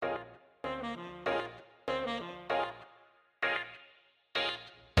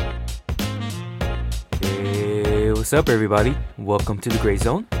What's up, everybody? Welcome to the Gray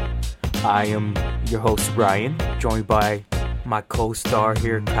Zone. I am your host, Ryan, joined by my co-star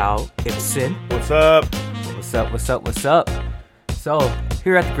here, Kyle Ibsen. What's up? What's up? So,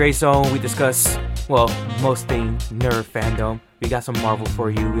 here at the Gray Zone, we discuss, most things nerd fandom. We got some Marvel for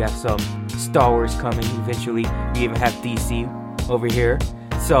you. We have some Star Wars coming eventually. We even have DC over here.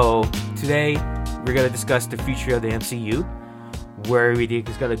 So, today, we're going to discuss the future of the MCU, where we think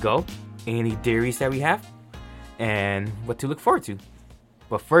it's going to go, any theories that we have, and what to look forward to.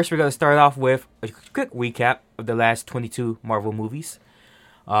 But first, we're going to start off with a quick recap of the last 22 Marvel movies.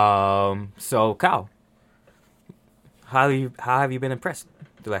 So, Kyle, how have you been impressed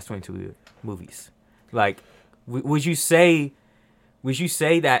with the last 22 movies? Like, would you say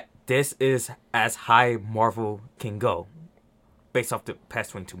that this is as high Marvel can go based off the past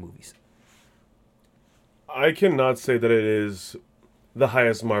 22 movies? I cannot say that it is the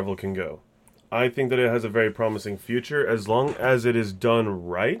highest Marvel can go. I think that it has a very promising future as long as it is done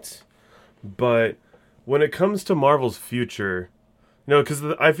right. But when it comes to Marvel's future, because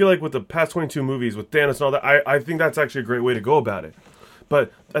I feel like with the past 22 movies, with Thanos and all that, I think that's actually a great way to go about it.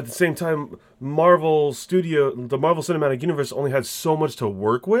 But at the same time, the Marvel Cinematic Universe only had so much to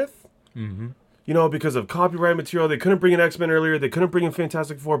work with. Mm-hmm. Because of copyright material. They couldn't bring in X-Men earlier. They couldn't bring in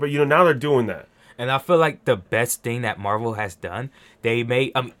Fantastic Four. But, now they're doing that. And I feel like the best thing that Marvel has done, they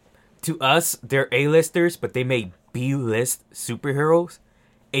made, to us, they're A-listers, but they made B-list superheroes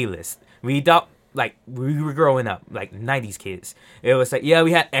A-list. We thought, we were growing up, 90s kids. It was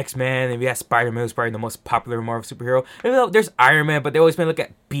we had X-Men, and we had Spider-Man, who's probably the most popular Marvel superhero. And there's Iron Man, but they always been look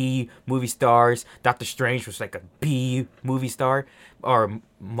at B movie stars. Doctor Strange was like a B movie star, or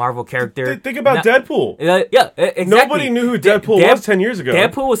Marvel character. Think about Deadpool. Exactly. Nobody knew who Deadpool was 10 years ago.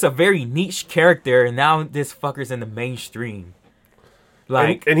 Deadpool was a very niche character, and now this fucker's in the mainstream.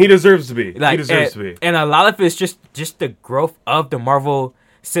 And he deserves to be. He deserves to be. And a lot of it's just the growth of the Marvel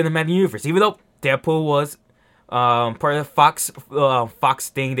Cinematic Universe. Even though Deadpool was part of the Fox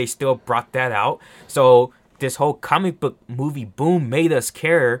thing, they still brought that out. So this whole comic book movie boom made us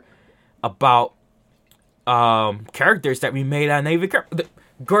care about characters that we may not even care.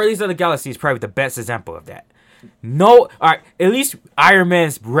 Guardians of the Galaxy is probably the best example of that. At least Iron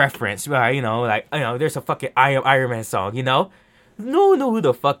Man's reference, right? There's a fucking Iron Man song, No one knew who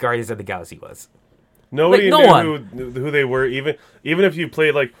the fuck Guardians of the Galaxy was. Nobody knew who they were. Even if you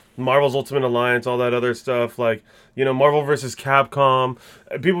played Marvel's Ultimate Alliance, all that other stuff, Marvel versus Capcom,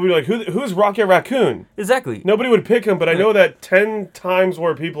 people would be like, "Who's Rocket Raccoon?" Exactly. Nobody would pick him, but I know that 10 times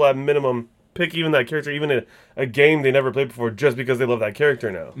more people at minimum pick even that character, even in a game they never played before, just because they love that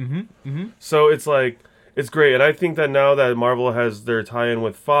character now. Mm-hmm. Mm-hmm. So it's great, and I think that now that Marvel has their tie-in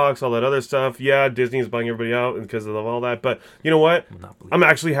with Fox, all that other stuff, Disney's buying everybody out because of all that, but you know what? I'm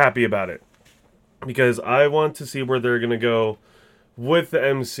actually happy about it. Because I want to see where they're going to go with the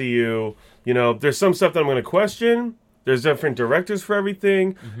MCU. There's some stuff that I'm going to question. There's different directors for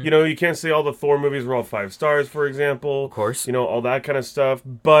everything. Mm-hmm. You can't say all the Thor movies were all 5 stars, for example. Of course. All that kind of stuff.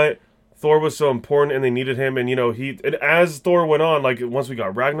 But Thor was so important and they needed him. And, as Thor went on, once we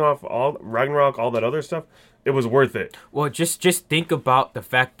got Ragnarok, all that other stuff, it was worth it. Well, just think about the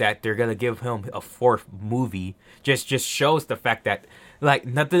fact that they're going to give him a 4th movie. Just shows the fact that,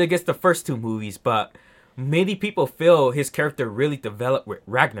 nothing against the first 2 movies, but many people feel his character really developed with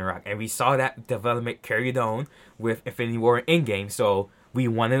Ragnarok. And we saw that development carried on with Infinity War and Endgame. So we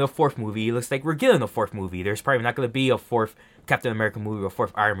wanted a 4th movie. It looks like we're getting a 4th movie. There's probably not going to be a 4th Captain America movie or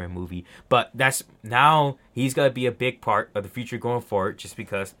 4th Iron Man movie. But now he's going to be a big part of the future going forward just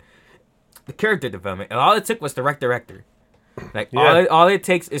because the character development. And all it took was the right director. All it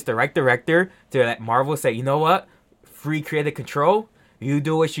takes is the right director to let Marvel say, you know what? Free creative control. You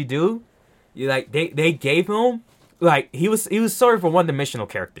do what you do. They gave him he was sort of a one-dimensional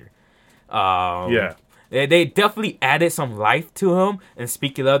character. They definitely added some life to him. And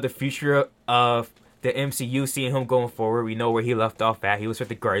speaking of the future of the MCU, seeing him going forward, we know where he left off at. He was with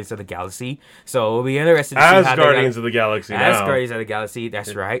the Guardians of the Galaxy. So it'll be interested to see how Guardians of the Galaxy now. As Guardians of the Galaxy,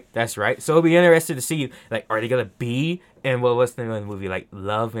 that's right. So it'll be interested to see, are they going to be in what's the name of the movie?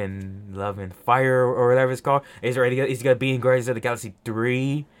 Love and Fire or whatever it's called? Is he going to be in Guardians of the Galaxy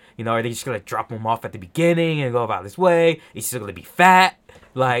 3? Are they just going to drop him off at the beginning and go about his way? Is he still going to be fat?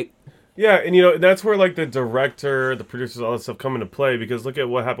 Yeah, and that's where the director, the producers, all that stuff come into play, because look at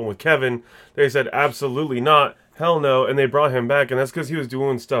what happened with Kevin. They said absolutely not, hell no, and they brought him back, and that's because he was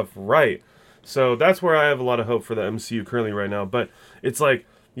doing stuff right. So that's where I have a lot of hope for the MCU currently right now. But it's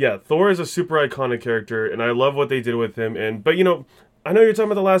Thor is a super iconic character, and I love what they did with him. But I know you're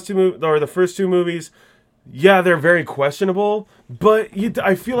talking about the first 2 movies. yeah, they're very questionable, but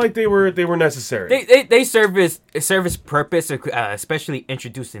I feel like they were necessary. They serve its purpose, especially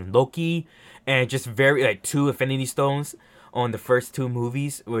introducing Loki and just very like 2 Infinity Stones on the first 2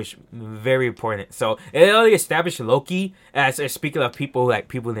 movies, which very important. So it only established Loki as speaking of people like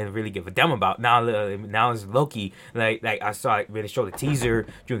people didn't really give a damn about. Now it's Loki. Like I saw it when they showed the teaser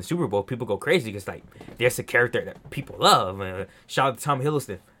during the Super Bowl. People go crazy because like there's a character that people love. Shout out to Tom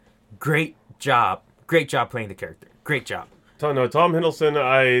Hiddleston. Great job playing the character. Great job. Tom Hiddleston.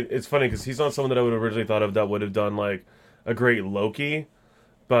 It's funny because he's not someone that I would have originally thought of that would have done like a great Loki,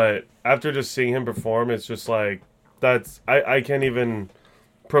 but after just seeing him perform, it's just like. I can't even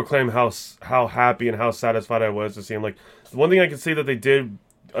proclaim how happy and how satisfied I was to see him. Like, the one thing I can say that they did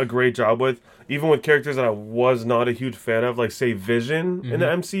a great job with, even with characters that I was not a huge fan of, like, say, Vision in the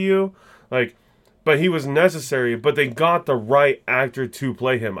MCU, like, but he was necessary, but they got the right actor to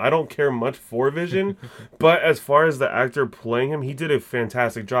play him. I don't care much for Vision, but as far as the actor playing him, he did a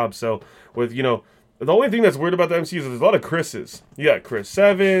fantastic job. So, with, the only thing that's weird about the MCU is there's a lot of Chris's. You got Chris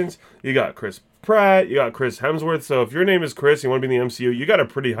Evans, you got Chris Pratt, you got Chris Hemsworth. So if your name is Chris, you want to be in the MCU, you got a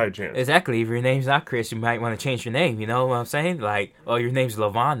pretty high chance. Exactly. If your name's not Chris, you might want to change your name. You know what I'm saying? Like, oh, your name's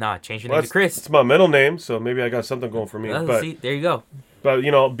Levon. Nah, change your name to Chris. It's my middle name, so maybe I got something going for me. Well, but see, there you go. But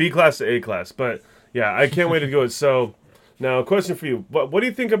B class to A class. But yeah, I can't wait to go. So now, a question for you: what do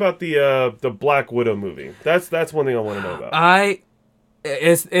you think about the Black Widow movie? That's one thing I want to know about.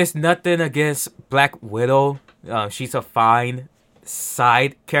 It's nothing against Black Widow. She's a fine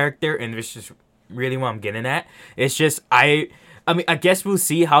side character, and it's just really what I'm getting at. It's just I mean, I guess we'll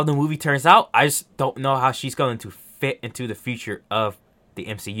see how the movie turns out. I just don't know how she's going to fit into the future of the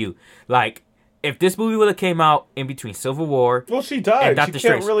MCU. Like, if this movie would have came out in between Civil War, well, she died. And Doctor she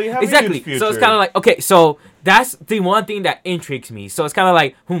can't Strange. really have exactly. a huge future. So it's kind of like, okay, so that's the one thing that intrigues me. So it's kind of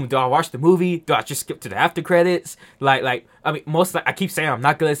like, do I watch the movie? Do I just skip to the after credits? Like I mean, I keep saying I'm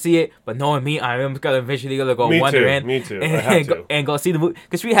not gonna see it, but knowing me, I am gonna eventually go wander in. Me too. And go see the movie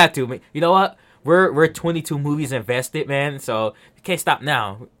because we have to. You know what? We're 22 movies invested, man. So we can't stop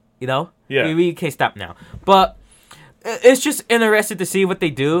now. You know? Yeah. We can't stop now. But it's just interesting to see what they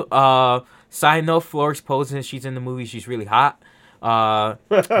do. Side note: Florence Posen, she's in the movie. She's really hot.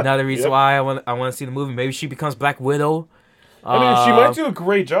 Another reason why I want to see the movie. Maybe she becomes Black Widow. I mean, she might do a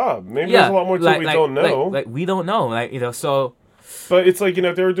great job. Maybe there's a lot more to it we don't know. Like we don't know. So. But it's like,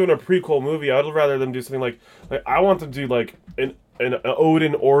 if they were doing a prequel movie, I'd rather them do something like I want them to do like an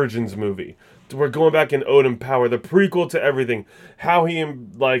Odin Origins movie. We're going back in Odin Power, the prequel to everything. How he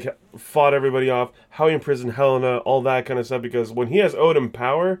fought everybody off, how he imprisoned Helena, all that kind of stuff. Because when he has Odin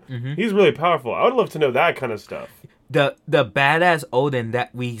Power, he's really powerful. I would love to know that kind of stuff. The badass Odin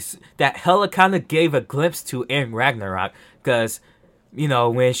that Hela kind of gave a glimpse to in Ragnarok, because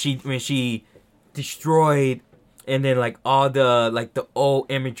when she destroyed, and then like all the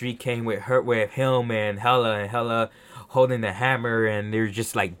old imagery came with him and Hela holding the hammer, and they're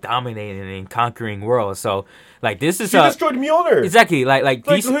just like dominating and conquering worlds. So like this is she destroyed Mjolnir. Exactly. Like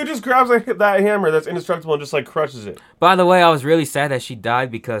who just grabs that hammer that's indestructible and just like crushes it. By the way, I was really sad that she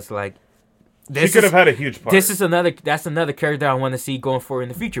died because like she could have had a huge part. That's another character I want to see going forward in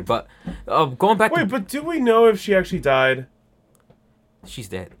the future. But going back. Wait, but do we know if she actually died? She's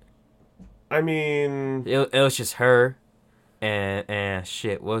dead. I mean, it was just her. And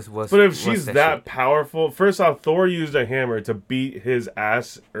shit, but if she's that powerful, first off, Thor used a hammer to beat his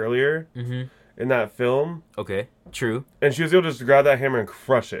ass earlier in that film. Okay, true. And she was able to just grab that hammer and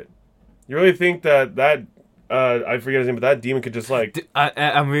crush it. You really think that I forget his name, but that demon could just like...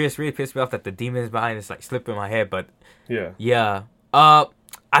 I'm really pissed me off that the demon is behind is like slipping my head, but... Yeah. I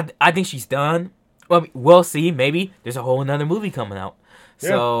think she's done. Well, we'll see, maybe. There's a whole another movie coming out.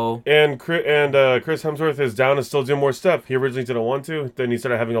 So and Chris Hemsworth is down to still do more stuff. He originally didn't want to. Then he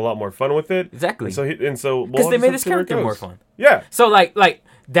started having a lot more fun with it. Exactly. And so because they made his character more fun. Yeah. So like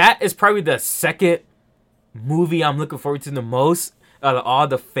that is probably the second movie I'm looking forward to the most out of all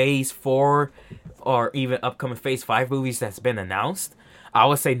the Phase 4 or even upcoming Phase 5 movies that's been announced. I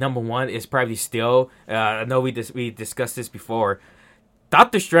would say number one is probably still. I know we discussed this before.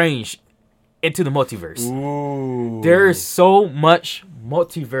 Doctor Strange into the multiverse. Ooh. There is so much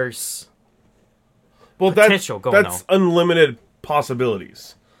multiverse potential going on. That's unlimited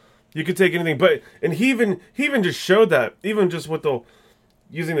possibilities. You could take anything, and he even just showed that, even just with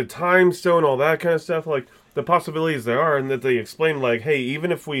using the time stone, all that kind of stuff, like the possibilities there are, and that they explain like, hey,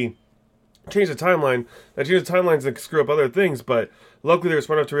 even if we change the timeline, that change the timelines and screw up other things, but luckily they're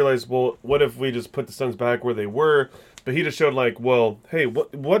smart enough to realize, well, what if we just put the suns back where they were? But he just showed like, well, hey,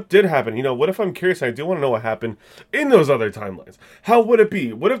 what did happen? What if I'm curious and I do want to know what happened in those other timelines? How would it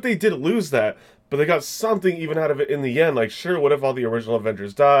be? What if they did lose that, but they got something even out of it in the end. Like, sure, what if all the original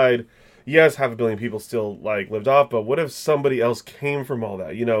Avengers died? Yes, 500 million people still, like, lived off, but what if somebody else came from all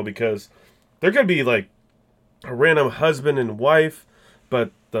that, you know? Because there could be, like, a random husband and wife,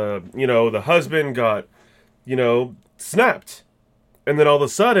 but the husband got, snapped. And then all of a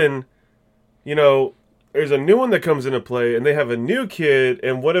sudden, there's a new one that comes into play, and they have a new kid,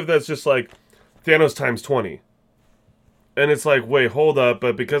 and what if that's just, like, Thanos times 20? And it's like, wait, hold up,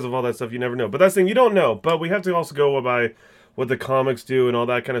 but because of all that stuff, you never know. But that's the thing, you don't know. But we have to also go by what the comics do and all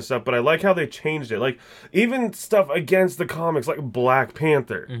that kind of stuff. But I like how they changed it. Like, even stuff against the comics, like Black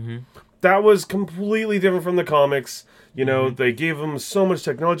Panther. Mm-hmm. That was completely different from the comics. They gave him so much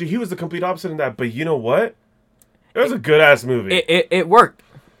technology. He was the complete opposite in that. But you know what? It was a good-ass movie. It worked.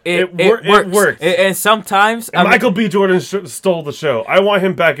 It worked. And sometimes... Michael B. Jordan stole the show. I want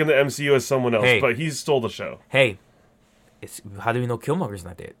him back in the MCU as someone else, but he stole the show. Hey, how do we know Killmonger's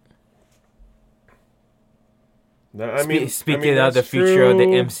not dead? Speaking of the future of the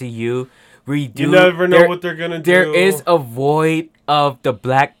MCU, you never know what they're going to do. There is a void of the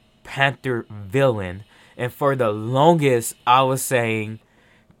Black Panther villain. And for the longest, I was saying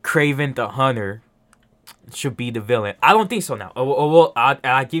Kraven the Hunter should be the villain. I don't think so now.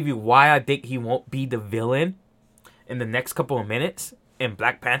 I'll give you why I think he won't be the villain in the next couple of minutes in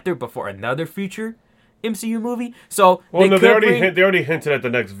Black Panther, but for another future MCU movie. So they already hinted at the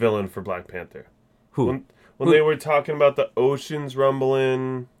next villain for Black Panther. Who? When they were talking about the oceans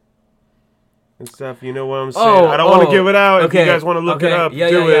rumbling and stuff, you know what I'm saying? I don't want to give it out. Okay. If you guys want to look it up,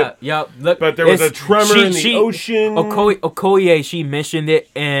 do it. Yeah. Look, but there was a tremor in the ocean. Okoye, she mentioned it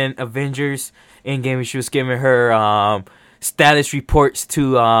in Avengers Endgame. She was giving her status reports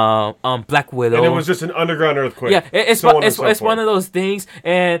to Black Widow. And it was just an underground earthquake. Yeah, it's one of those things,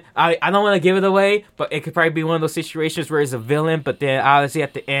 and I don't want to give it away, but it could probably be one of those situations where it's a villain, but then obviously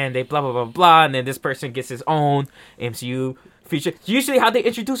at the end they blah, blah, blah, blah, and then this person gets his own MCU feature. Usually how they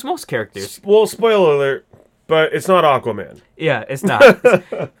introduce most characters. Well, spoiler alert, but it's not Aquaman. Yeah, it's not.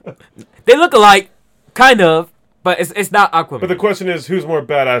 They look alike, kind of. But it's not Aquaman. But the question is, who's more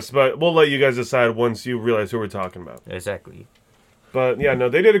badass? But we'll let you guys decide once you realize who we're talking about. Exactly. But yeah, no,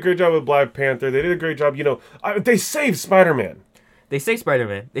 they did a great job with Black Panther. They did a great job. They saved Spider-Man.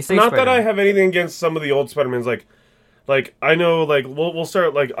 Not that I have anything against some of the old Spider-Mans. Like I know, like we'll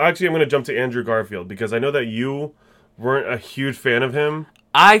start. Like actually, I'm going to jump to Andrew Garfield because I know that you weren't a huge fan of him.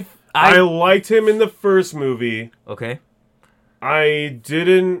 I liked him in the first movie. Okay. I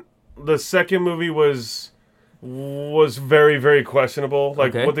didn't. The second movie was very, very questionable.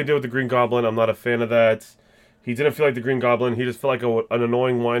 Like, what they did with the Green Goblin, I'm not a fan of that. He didn't feel like the Green Goblin. He just felt like an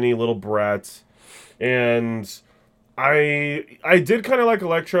annoying, whiny little brat. And I did kind of like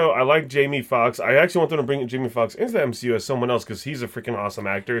Electro. I like Jamie Foxx. I actually want them to bring Jamie Foxx into the MCU as someone else because he's a freaking awesome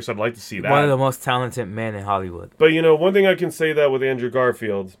actor, so I'd like to see that. One of the most talented men in Hollywood. But, one thing I can say that with Andrew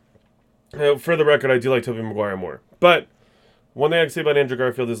Garfield, for the record, I do like Tobey Maguire more. But one thing I can say about Andrew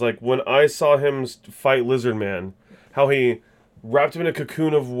Garfield is, like, when I saw him fight Lizard Man, how he wrapped him in a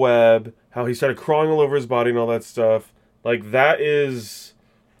cocoon of web, how he started crawling all over his body and all that stuff, like, that is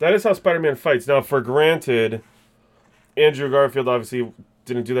how Spider-Man fights. Now, for granted, Andrew Garfield obviously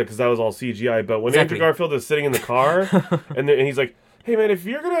didn't do that because that was all CGI, but when Andrew Garfield is sitting in the car, and he's like, hey, man, if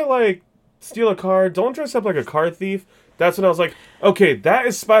you're gonna, like, steal a car, don't dress up like a car thief. That's when I was like, okay, that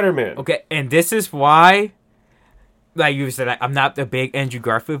is Spider-Man. Okay, and this is why... Like you said, I'm not the big Andrew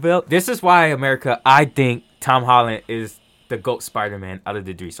Garfield build. This is why, I think Tom Holland is the GOAT Spider-Man out of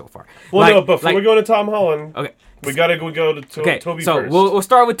the three so far. Well, no, before we go to Tom Holland, we gotta go to Tobey so first. We'll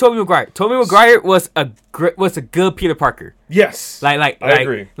start with Tobey Maguire. Tobey Maguire was a good Peter Parker. Yes, I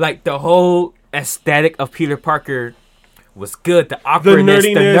agree. Like the whole aesthetic of Peter Parker was good. The awkwardness,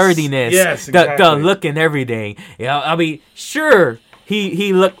 the nerdiness, yes, exactly. the look and everything. I mean, sure.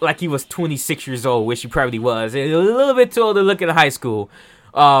 He looked like he was 26 years old, which he probably was. A little bit too old to look in high school.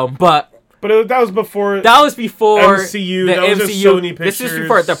 But that was before. That was before MCU. That was just Sony Pictures. This is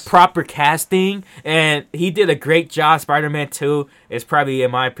before the proper casting, and he did a great job. Spider-Man 2 is probably,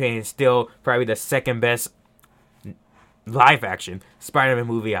 in my opinion, still probably the second best live action Spider-Man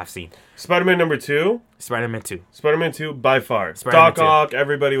movie I've seen. Spider-Man number 2. Spider-Man 2. Spider-Man 2 by far. Spider-Man Doc Ock.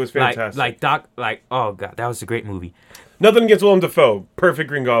 Everybody was fantastic. Oh god, that was a great movie. Nothing against Willem Dafoe. Perfect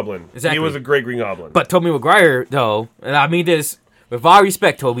Green Goblin. Exactly. He was a great Green Goblin. But Tobey Maguire, though, and I mean this with all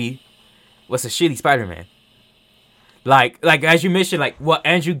respect, Tobey, was a shitty Spider-Man. Like as you mentioned, like what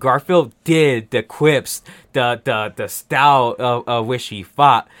Andrew Garfield did, the quips, the style of which he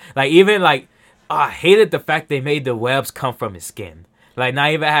fought. Like even like I hated the fact they made the webs come from his skin. Like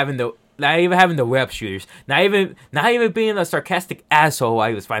not even having Not even having the web shooters. Not even being a sarcastic asshole while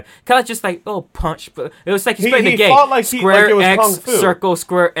he was fighting. Kind of just like, oh, punch. But it was like he's playing the game. Fought like square it was X, Kung Fu. circle,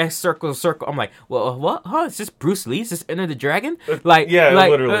 square X, circle, circle. I'm like, well, what? Huh? Is this Bruce Lee? Is this Enter the Dragon? Like,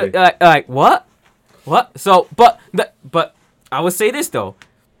 literally. Like what? What? So, but I would say this though.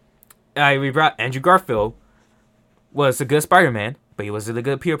 We brought Andrew Garfield was a good Spider-Man, but he wasn't a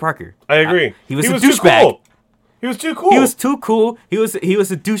good Peter Parker. I agree. He was a douchebag. Cool. He was too cool. He was too cool. He was a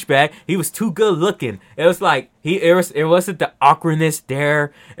douchebag. He was too good looking. It was like it wasn't the awkwardness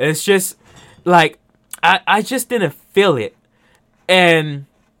there. It's just like I just didn't feel it. And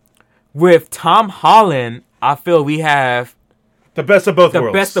with Tom Holland, I feel we have the best of both worlds.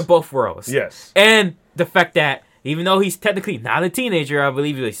 The best of both worlds. Yes. And the fact that even though he's technically not a teenager, I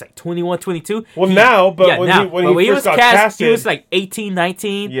believe he's like 21, 22. Well, when he first got casted, he was like 18,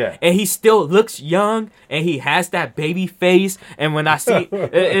 19. Yeah. And he still looks young, and he has that baby face. And when I see,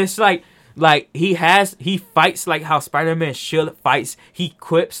 it's like he fights like how Spider-Man should fights. He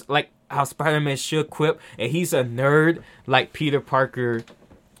quips like how Spider-Man should quip. And he's a nerd like Peter Parker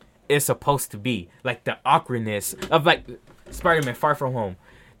is supposed to be. Like the awkwardness of like Spider-Man Far From Home.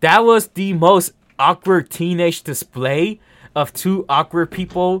 That was the most awkward teenage display of two awkward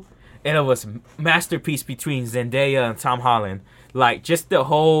people, and it was masterpiece between Zendaya and Tom Holland. Like just the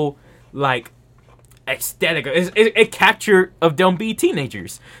whole like aesthetic, it captured of them being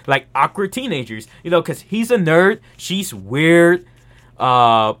teenagers, like awkward teenagers. You know, because he's a nerd, she's weird.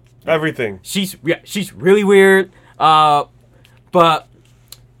 Everything. She's really weird. But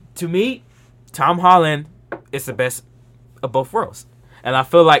to me, Tom Holland is the best of both worlds. And I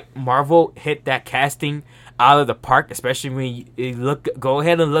feel like Marvel hit that casting out of the park, especially when you go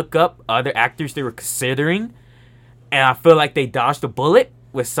ahead and look up other actors they were considering. And I feel like they dodged a bullet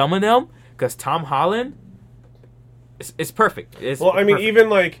with some of them because Tom Holland is perfect. I mean, even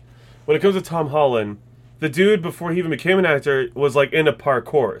like when it comes to Tom Holland, the dude before he even became an actor was like into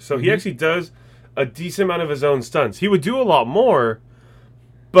parkour. So he actually does a decent amount of his own stunts. He would do a lot more,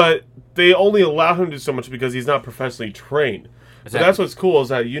 but they only allow him to do so much because he's not professionally trained. Exactly. So that's what's cool is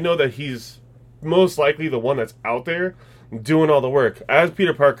that you know that he's most likely the one that's out there doing all the work. As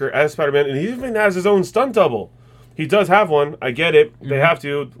Peter Parker, as Spider-Man, and he even has his own stunt double. He does have one. I get it. They have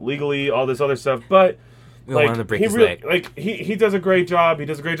to, legally, all this other stuff. But like, he does a great job. He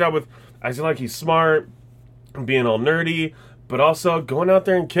does a great job with acting like he's smart, being all nerdy, but also going out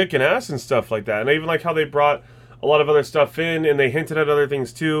there and kicking ass and stuff like that. And I even like how they brought a lot of other stuff in, and they hinted at other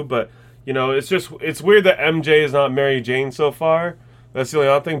things too, but you know, it's weird that MJ is not Mary Jane so far. That's the only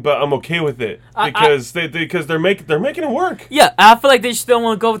odd thing, but I'm okay with it because they're making it work. Yeah, I feel like they still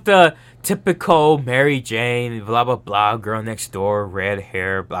want to go with the typical Mary Jane, blah blah blah, girl next door, red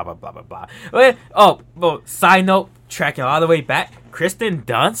hair, blah blah blah blah blah. Okay. Oh, well, side note, tracking all the way back, Kristen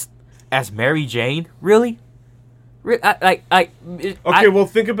Dunst as Mary Jane, really? Well,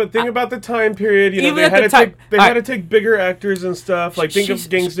 think about the time period. You know, they had to take bigger actors and stuff. Like think of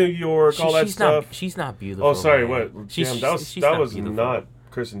Gangs New York, all that stuff. She's not beautiful. Oh, sorry, man. what? Damn, that was not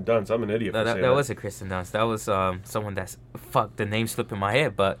Kristen Dunst. I'm an idiot. That wasn't Kristen Dunst. That was someone that's the name slipped in my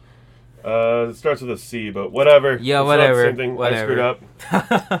head, but it starts with a C, but whatever. Yeah, it's whatever. Same thing. Whatever. I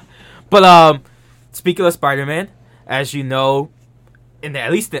screwed up. But speaking of Spider-Man, as you know,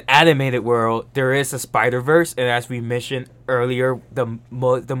 at least the animated world, there is a Spider-Verse, and as we mentioned earlier, the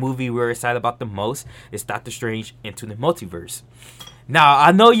movie we're excited about the most is Doctor Strange Into the Multiverse. Now,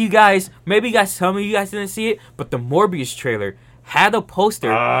 I know some of you guys didn't see it, but the Morbius trailer had a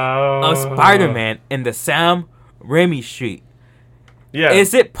poster of Spider-Man in the Sam Raimi street. Yeah.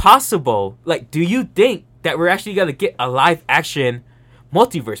 Is it possible, like, do you think that we're actually going to get a live-action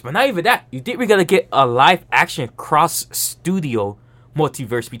multiverse? But not even that. You think we're going to get a live-action cross-studio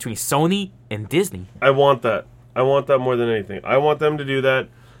multiverse between Sony and Disney? I want that more than anything. I want them to do that.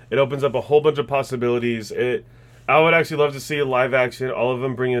 It opens up a whole bunch of possibilities. I would actually love to see a live action, all of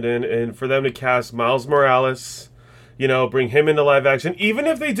them bring it in, and for them to cast Miles Morales, you know, bring him into live action. Even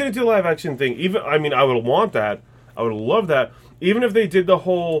if they didn't do the live action thing, I would want that. I would love that. Even if they did the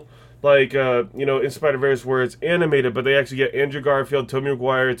whole, like, in Spider-Verse where it's animated, but they actually get Andrew Garfield, Tobey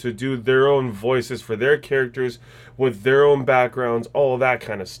Maguire to do their own voices for their characters with their own backgrounds, all of that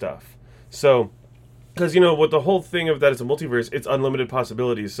kind of stuff. So, because, with the whole thing of that it's a multiverse, it's unlimited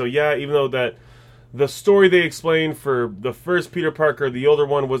possibilities. So, yeah, even though that the story they explained for the first Peter Parker, the older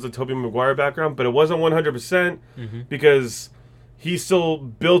one, was the Tobey Maguire background, but it wasn't 100% because he still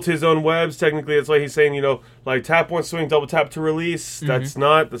built his own webs. Technically, that's why he's saying, like tap once swing, double tap to release. That's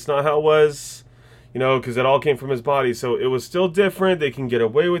not how it was, because it all came from his body. So it was still different. They can get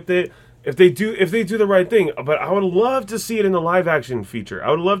away with it. if they do the right thing. But I would love to see it in the live action feature.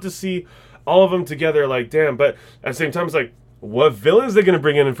 I would love to see all of them together. Like, damn. But at the same time, it's like, what villains they gonna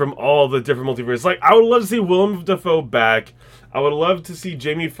bring in from all the different multiverses? Like, I would love to see Willem Dafoe back. I would love to see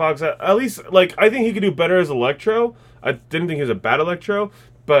Jamie Foxx at least. Like, I think he could do better as Electro. I didn't think he was a bad Electro,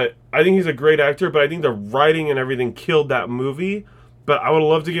 but I think he's a great actor. But I think the writing and everything killed that movie. But I would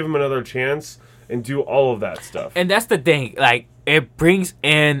love to give him another chance and do all of that stuff. And that's the thing. Like, it brings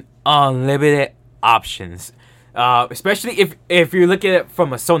in unlimited options, especially if you're looking at it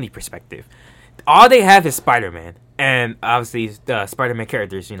from a Sony perspective. All they have is Spider-Man, and obviously the Spider-Man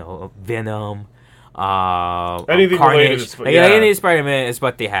characters. Venom. Anything Carnage. related to Any Spider-Man is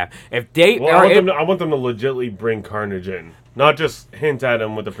what they have. If they, I want them to legitimately bring Carnage in, not just hint at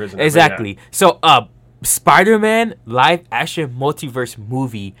him with the prison. Exactly. So, Spider-Man live action multiverse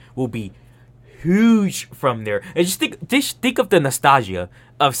movie will be huge from there. And just think of the nostalgia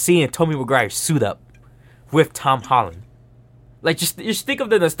of seeing Tobey Maguire suit up with Tom Holland. Like, just think of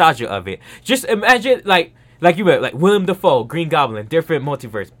the nostalgia of it. Just imagine, like you read, like Willem Dafoe, Green Goblin, different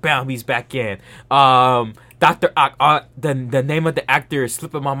multiverse. Bam, he's back in. Dr. Ock, the name of the actor is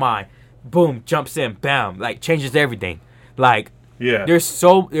slipping my mind. Boom, jumps in. Bam, like changes everything. Like, yeah, there's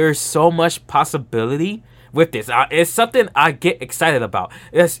so much possibility with this. It's something I get excited about.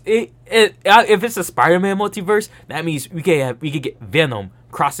 If it's a Spider-Man multiverse, that means we could get Venom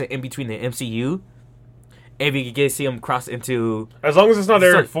crossing in between the MCU. And we could see him cross into... As long as it's not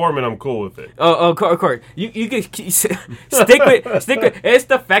Eric Foreman, I'm cool with it. Oh, of course. You can stick with... It's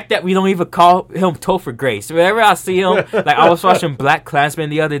the fact that we don't even call him Topher Grace. Whenever I see him, like I was watching Black Klansman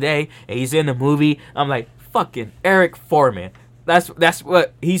the other day, and he's in the movie, I'm like, fucking Eric Foreman. That's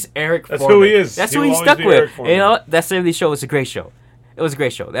what... He's Eric Foreman. That's who he is. That's who he's stuck with. And you know what? That 70s show was a great show. It was a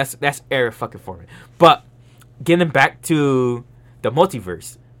great show. That's Eric fucking Foreman. But getting back to the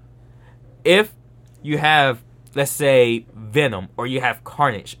multiverse, if you have, let's say, Venom, or you have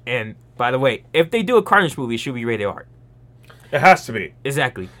Carnage. And, by the way, if they do a Carnage movie, it should be rated R. It has to be.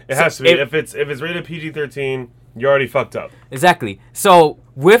 Exactly. It has to be. If it's rated PG-13, you're already fucked up. Exactly. So,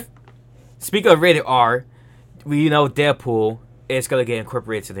 speaking of rated R, we know Deadpool is going to get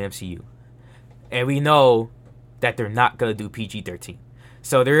incorporated to the MCU. And we know that they're not going to do PG-13.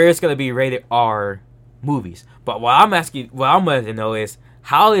 So, there is going to be rated R movies. But what I'm going to know is,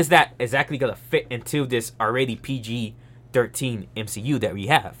 how is that exactly going to fit into this already PG-13 MCU that we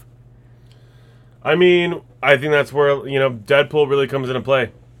have? I mean, I think that's where, Deadpool really comes into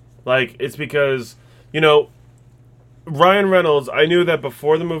play. Like, it's because, Ryan Reynolds, I knew that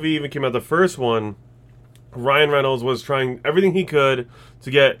before the movie even came out, the first one, Ryan Reynolds was trying everything he could to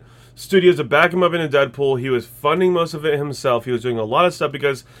get studios to back him up into Deadpool. He was funding most of it himself. He was doing a lot of stuff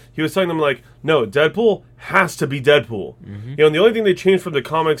because he was telling them, like, no, Deadpool has to be Deadpool. Mm-hmm. And the only thing they changed from the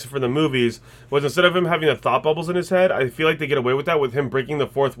comics for the movies was instead of him having the thought bubbles in his head, I feel like they get away with that with him breaking the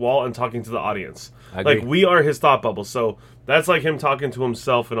fourth wall and talking to the audience. Like, we are his thought bubbles. So that's like him talking to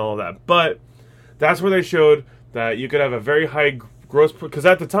himself and all of that. But that's where they showed that you could have a very high gross, because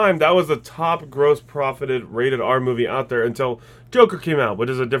at the time that was the top gross profited rated R movie out there until Joker came out, which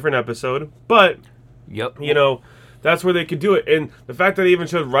is a different episode. But yep, that's where they could do it. And the fact that they even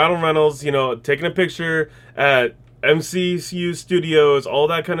showed Ryan Reynolds, taking a picture at MCU Studios, all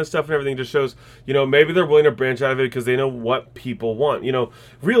that kind of stuff and everything just shows, maybe they're willing to branch out of it because they know what people want.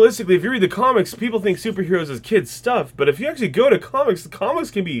 Realistically, if you read the comics, people think superheroes is kids stuff, but if you actually go to comics, the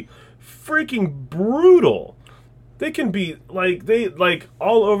comics can be freaking brutal. They can be like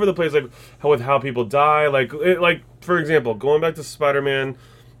all over the place, like with how people die. Like for example, going back to Spider-Man,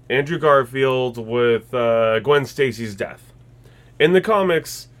 Andrew Garfield with Gwen Stacy's death. In the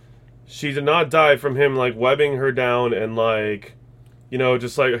comics, she did not die from him like webbing her down and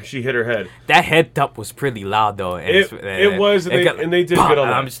just like she hit her head. That head thump was pretty loud though. And it was, and they did good on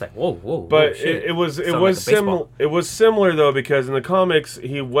that. I'm just like, whoa. But shit. it was similar. It was similar though, because in the comics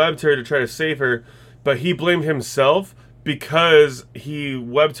he webbed her to try to save her. But he blamed himself because he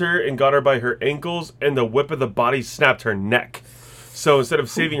webbed her and got her by her ankles, and the whip of the body snapped her neck. So instead of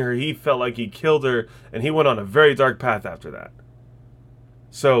saving her, he felt like he killed her, and he went on a very dark path after that.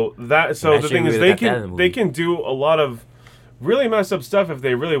 So the thing is, they can do a lot of really messed up stuff if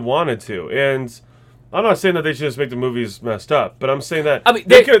they really wanted to. And I'm not saying that they should just make the movies messed up, but I'm saying that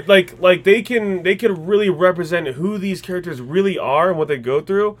they could really represent who these characters really are and what they go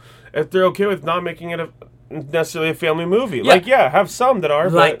through. If they're okay with not making it necessarily a family movie. Yeah. Have some that are.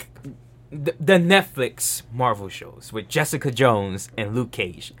 Like the Netflix Marvel shows with Jessica Jones and Luke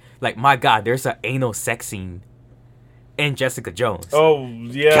Cage. Like, my God, there's an anal sex scene in Jessica Jones. Oh,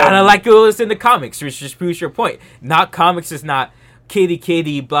 yeah. Kind of like it was in the comics, which just proves your point. Comics is not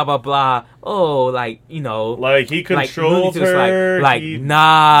kitty, blah blah blah. Oh, like like he controls her.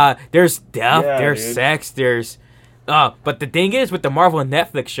 Nah. There's death. Yeah, there's dude. sex. There's But the thing is, with the Marvel and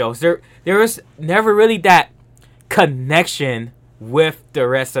Netflix shows, there was never really that connection with the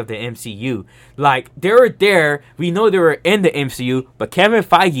rest of the MCU. Like, they were there. We know they were in the MCU, but Kevin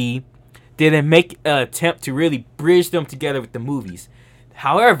Feige didn't make an attempt to really bridge them together with the movies.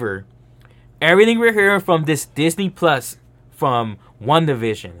 However, everything we're hearing from this Disney Plus, from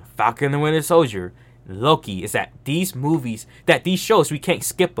WandaVision, Falcon and the Winter Soldier, Loki, is that these shows, we can't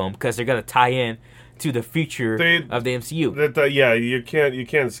skip them because they're going to tie in to the future of the MCU. Yeah, you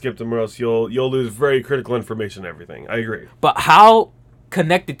can't skip them, or else you'll lose very critical information and everything. I agree. But how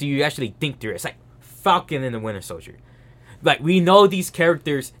connected do you actually think there is? Like Falcon and the Winter Soldier. Like, we know these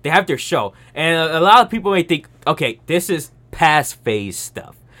characters, they have their show, and a lot of people may think, okay, this is past phase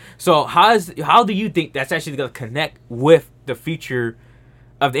stuff. So how do you think that's actually going to connect with the future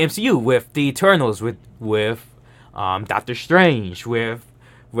of the MCU, with the Eternals, with Doctor Strange, with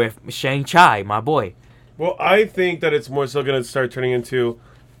Shang-Chi, my boy? Well, I think that it's more so going to start turning into,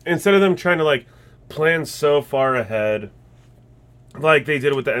 instead of them trying to like plan so far ahead, like they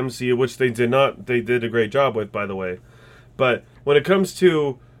did with the MCU, which they did not. They did a great job with, by the way. But when it comes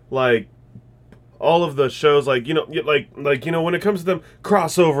to like all of the shows, like when it comes to them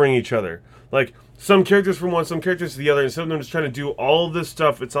crossovering each other, like some characters from one, some characters to the other, instead of them just trying to do all this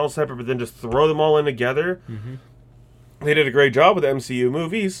stuff, it's all separate, but then just throw them all in together. Mm-hmm. They did a great job with the MCU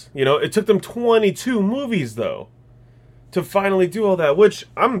movies. It took them 22 movies though to finally do all that. Which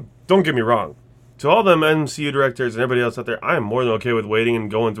don't get me wrong, to all them MCU directors and everybody else out there, I am more than okay with waiting and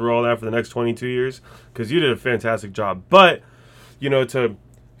going through all that for the next 22 years, because you did a fantastic job. But, to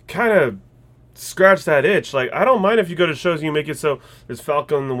kind of scratch that itch, like, I don't mind if you go to shows and you make it so there's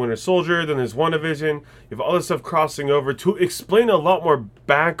Falcon and the Winter Soldier, then there's WandaVision, you have all this stuff crossing over to explain a lot more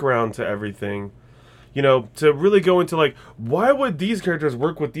background to everything. To really go into, like, why would these characters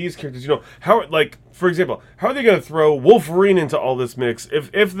work with these characters? How, like, for example, how are they going to throw Wolverine into all this mix?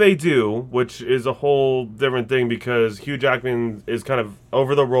 If they do, which is a whole different thing, because Hugh Jackman is kind of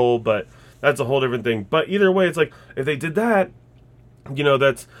over the role, but that's a whole different thing. But either way, it's like, if they did that,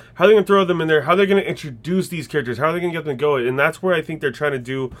 that's how they're going to throw them in there, how they're going to introduce these characters, how are they going to get them going. And that's where I think they're trying to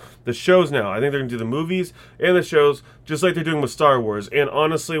do the shows now. I think they're going to do the movies and the shows, just like they're doing with Star Wars. And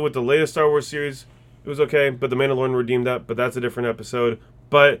honestly, with the latest Star Wars series, it was okay, but The Mandalorian redeemed that, but that's a different episode.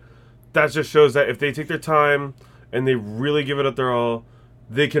 But that just shows that if they take their time and they really give it up their all,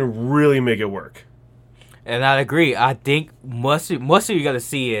 they can really make it work. And I agree. I think most of you got to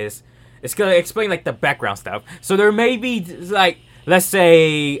see is, it's going to explain, like, the background stuff. So there may be, like, let's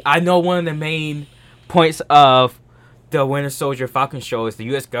say, I know one of the main points of the Winter Soldier Falcon show is the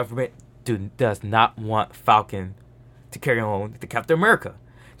U.S. government does not want Falcon to carry on to Captain America.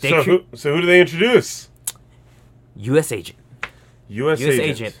 So who do they introduce? U.S. agent. U.S.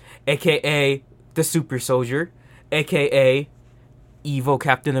 agent. A.K.A. the Super Soldier. A.K.A. Evil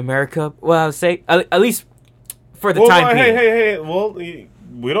Captain America. Well, I would say, at least for the time being. Hey. Well, we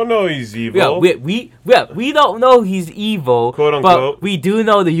don't know he's evil. Yeah, we don't know he's evil. Quote unquote. But we do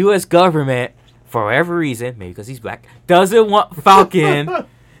know the U.S. government, for whatever reason, maybe because he's black, doesn't want Falcon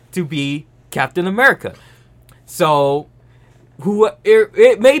to be Captain America. So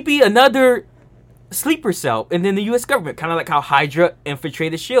it may be another sleeper cell, and then the U.S. government, kind of like how Hydra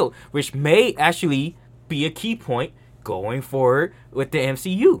infiltrated S.H.I.E.L.D., which may actually be a key point going forward with the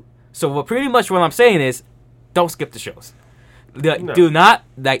MCU. So pretty much what I'm saying is, don't skip the shows. No.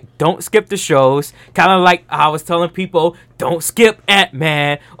 Don't skip the shows. Kind of like I was telling people, don't skip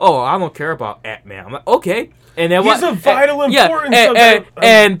Ant-Man. Oh, I don't care about Ant-Man. I'm like, okay. And then he's a vital importance of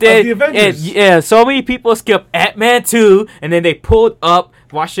the Avengers. And so many people skip Ant-Man 2, and then they pulled up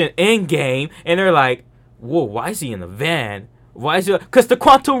watching Endgame, and they're like, whoa, why is he in the van? Why is he? Because the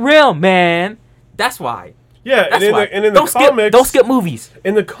quantum realm, man. That's why. Yeah, That's and why. in the comics, don't skip movies.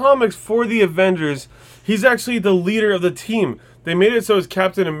 In the comics for the Avengers, he's actually the leader of the team. They made it so as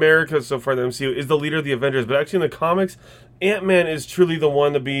Captain America so far in the MCU is the leader of the Avengers, but actually in the comics, Ant-Man is truly the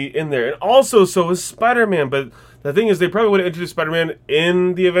one to be in there. And also, so is Spider-Man. But the thing is, they probably would have introduced Spider-Man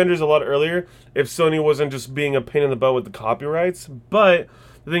in the Avengers a lot earlier if Sony wasn't just being a pain in the butt with the copyrights. But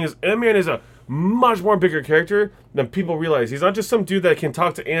the thing is, Ant-Man is a much more bigger character than people realize. He's not just some dude that can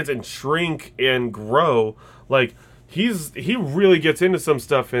talk to ants and shrink and grow. Like, he really gets into some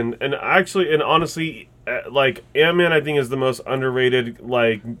stuff. And honestly, like, Ant-Man, I think, is the most underrated,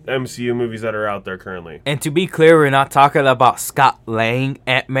 like, MCU movies that are out there currently. And to be clear, we're not talking about Scott Lang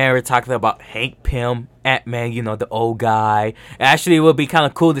Ant-Man. We're talking about Hank Pym Ant-Man, the old guy. Actually, it would be kind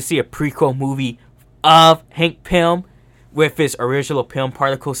of cool to see a prequel movie of Hank Pym with his original Pym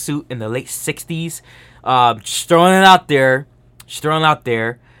particle suit in the late 60s. Just throwing it out there.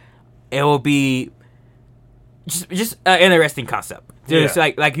 It will be just an interesting concept. Just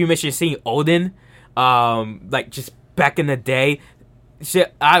like you mentioned, seeing Odin, like just back in the day.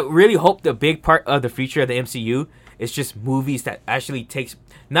 Shit, I really hope the big part of the future of the MCU is just movies that actually takes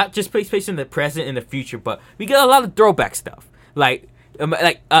not just place in the present and the future, but we get a lot of throwback stuff.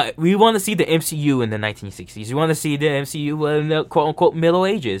 We want to see the MCU in the 1960s. We want to see the MCU in the quote unquote Middle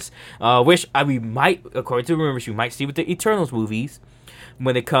Ages, which we might, according to rumors, we might see with the Eternals movies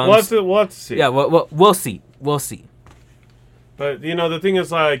when it comes. We'll have to see. Yeah, we'll see. We'll see. But the thing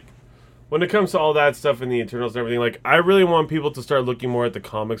is, like, when it comes to all that stuff in the Eternals and everything, like, I really want people to start looking more at the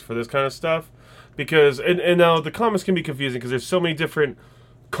comics for this kind of stuff, because and now the comics can be confusing because there's so many different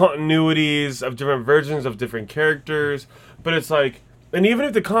continuities of different versions of different characters. But it's like, and even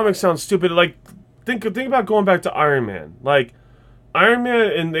if the comics sound stupid, like, think about going back to Iron Man. Like, Iron Man,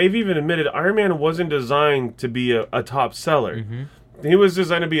 and they've even admitted Iron Man wasn't designed to be a top seller. Mm-hmm. He was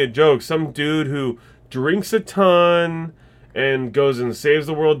designed to be a joke. Some dude who drinks a ton and goes and saves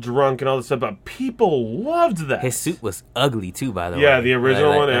the world drunk and all this stuff, but people loved that. His suit was ugly too, by the way. Yeah, the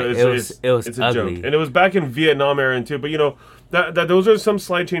original one. It was it's a ugly. joke, and it was back in Vietnam era too. But that those are some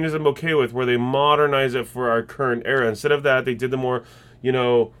slight changes I'm okay with, where they modernize it for our current era. Instead of that, they did the more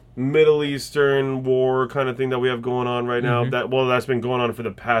Middle Eastern war kind of thing that we have going on right now. That's been going on for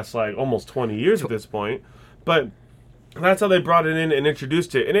the past like almost 20 years at this point, but that's how they brought it in and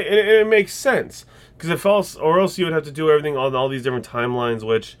introduced it, and it makes sense. Because or else you would have to do everything on all these different timelines,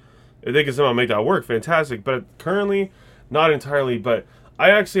 which if they can somehow make that work, fantastic. But currently, not entirely. But I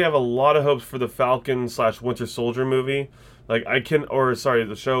actually have a lot of hopes for the Falcon/Winter Soldier movie. Like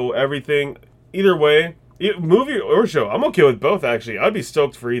the show, everything. Either way, movie or show, I'm okay with both. Actually, I'd be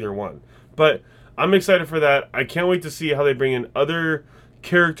stoked for either one. But I'm excited for that. I can't wait to see how they bring in other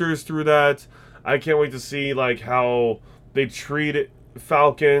characters through that. I can't wait to see like how they treat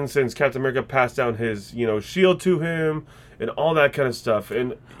Falcon, since Captain America passed down his shield to him and all that kind of stuff,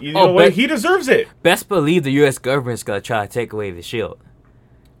 and he deserves it. Best believe the U.S. government's gonna try to take away the shield.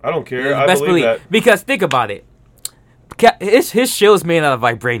 I don't care. I believe that, because think about it. His shield's made out of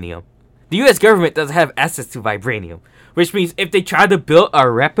vibranium. The U.S. government doesn't have access to vibranium, which means if they try to build a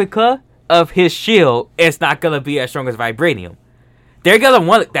replica of his shield, it's not gonna be as strong as vibranium. They're gonna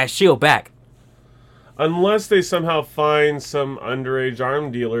want that shield back. Unless they somehow find some underage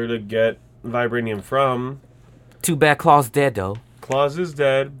arm dealer to get vibranium from. Too bad Claw's dead, though. Claus is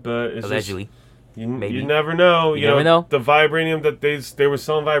dead, but it's allegedly. You never know. You never know. The vibranium that they were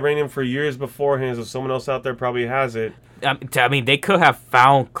selling vibranium for years beforehand, so someone else out there probably has it. I mean, they could have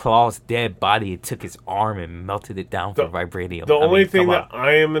found Claw's dead body and took his arm and melted it down for vibranium. The only thing that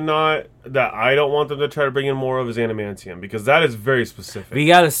I don't want them to try to bring in more of is adamantium, because that is very specific. We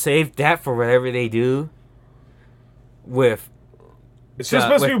gotta save that for whatever they do with. It's just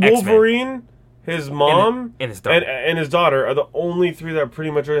supposed to be Wolverine, his mom, and his daughter. And his daughter are the only three that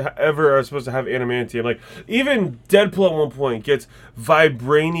pretty much ever are supposed to have adamantium. Like, even Deadpool at one point gets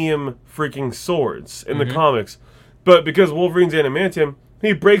vibranium freaking swords in the comics. But because Wolverine's adamantium,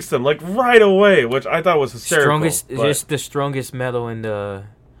 he breaks them like right away, which I thought was hysterical. Just the strongest metal in the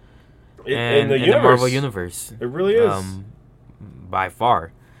universe. The Marvel universe. It really is, by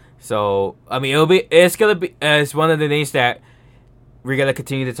far. So I mean, it's one of the things that we're gonna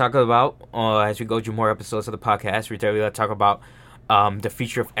continue to talk about as we go through more episodes of the podcast. We're gonna talk about the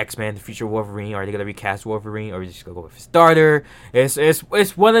future of X-Men, the future of Wolverine. Are they gonna recast Wolverine, or are we just gonna go with his daughter?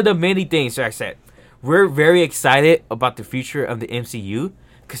 It's one of the many things that I said. We're very excited about the future of the MCU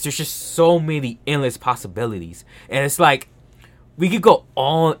because there's just so many endless possibilities. And it's like, we could go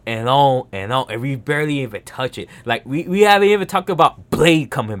on and on and on, and we barely even touch it. Like, we haven't even talked about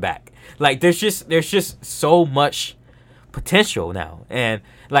Blade coming back. Like, there's just so much potential now. And,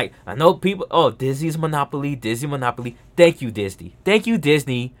 like, I know people, Disney Monopoly. Thank you, Disney. Thank you,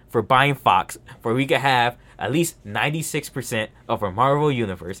 Disney, for buying Fox, for we could have at least 96% of our Marvel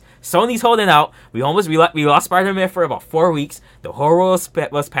universe. Sony's holding out. We lost Spider-Man for about 4 weeks. The whole world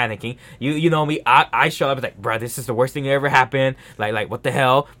was panicking. You know me. I showed up like, bro, this is the worst thing that ever happened. Like what the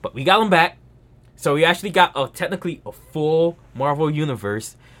hell? But we got them back. So we actually got technically a full Marvel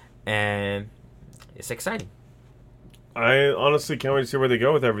universe, and it's exciting. I honestly can't wait to see where they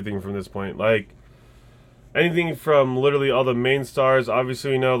go with everything from this point. Like, anything from literally all the main stars.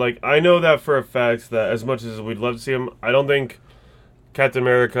 Obviously, I know that for a fact that as much as we'd love to see them, I don't think Captain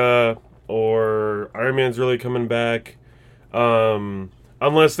America or Iron Man's really coming back.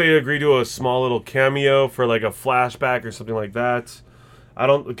 Unless they agree to a small little cameo for like a flashback or something like that. I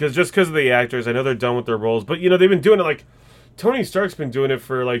don't because of the actors. I know they're done with their roles, but they've been doing it like Tony Stark's been doing it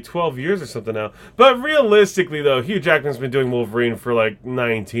for like 12 years or something now. But realistically, though, Hugh Jackman's been doing Wolverine for like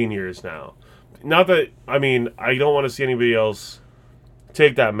 19 years now. Not that I don't want to see anybody else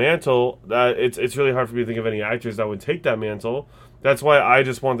take that mantle. It's really hard for me to think of any actors that would take that mantle. That's why I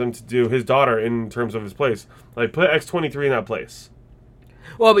just want them to do his daughter in terms of his place. Like, put X-23 in that place.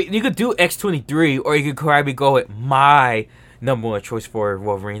 Well, but you could do X-23, or you could probably go with my number one choice for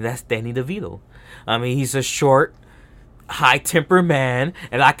Wolverine. That's Danny DeVito. He's a short, high-tempered man,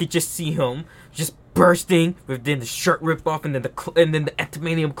 and I could just see him just bursting, with then the shirt rip off, and then the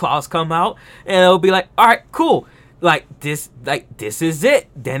adamantium claws come out, and it'll be like, all right, cool. This is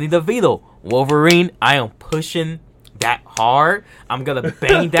it. Danny DeVito, Wolverine. I am pushing that hard. I'm gonna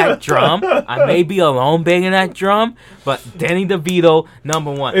bang that drum. I may be alone banging that drum, but Danny DeVito,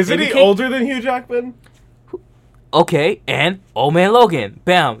 number one. Isn't he older than Hugh Jackman? Okay, and Old Man Logan.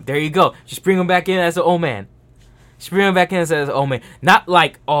 Bam, there you go. Just bring him back in as an old man. Just bring him back in as an old man. Not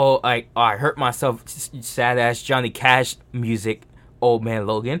like, I hurt myself, sad ass Johnny Cash music, Old Man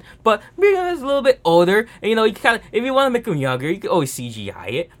Logan, but bring him as a little bit older. And you kind of, if you want to make him younger, you can always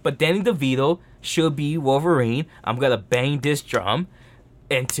CGI it. But Danny DeVito should be Wolverine. I'm gonna bang this drum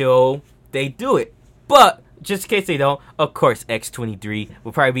until they do it. But just in case they don't, of course, X-23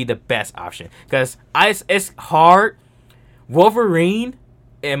 will probably be the best option, because it's hard. Wolverine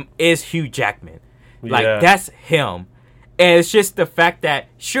is Hugh Jackman. That's him. And it's just the fact that,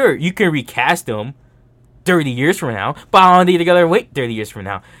 sure, you can recast him 30 years from now, but I don't need to go there and wait 30 years from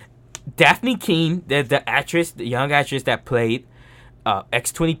now. Daphne Keane, the actress, the young actress that played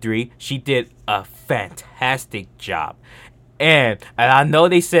X-23, she did a fantastic job. And I know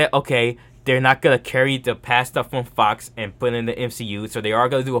they said, okay, they're not going to carry the past stuff from Fox and put in the MCU, so they are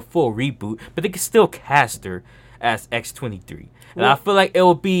going to do a full reboot, but they can still cast her as X-23. And I feel like it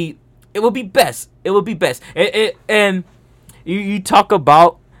will be best. It will be best. And you talk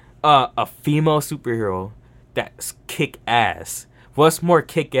about a female superhero that's kick-ass. What's more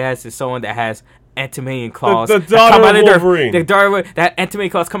kick-ass than someone that has adamantium claws? The daughter of Wolverine. That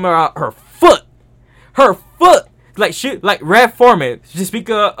adamantium claws coming out her foot. Her foot. Like Red Foreman. Just speak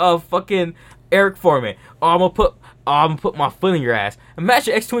of fucking Eric Foreman. I'm gonna put my foot in your ass.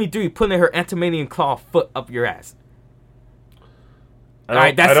 Imagine X-23 putting her adamantium claw foot up your ass.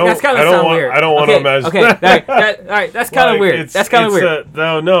 Alright, that's kind of sound weird. I don't want to imagine. Okay, alright, that's kind of weird. That's kind of weird.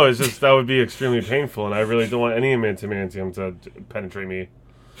 No, it's just that would be extremely painful, and I really don't want any adamantium to penetrate me.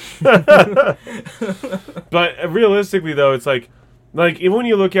 But realistically, though, it's like even when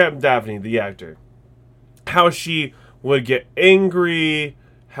you look at Daphne, the actor, how she would get angry,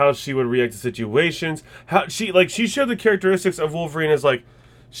 how she would react to situations, how she showed the characteristics of Wolverine as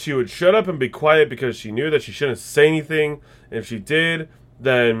she would shut up and be quiet because she knew that she shouldn't say anything. And if she did,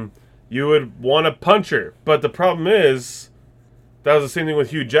 then you would want to punch her. But the problem is, that was the same thing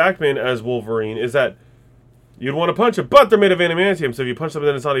with Hugh Jackman as Wolverine, is that you'd want to punch him, but they're made of adamantium, so if you punch them,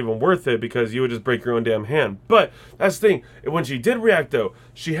 then it's not even worth it because you would just break your own damn hand. But that's the thing. When she did react, though,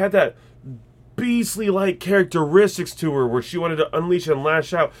 she had that beastly-like characteristics to her where she wanted to unleash and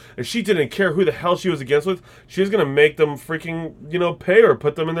lash out, and she didn't care who the hell she was against with. She was going to make them freaking, pay or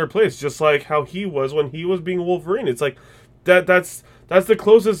put them in their place, just like how he was when he was being Wolverine. It's like, that's the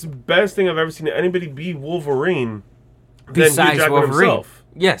closest, best thing I've ever seen anybody be Wolverine besides than Hugh Jackman Wolverine himself.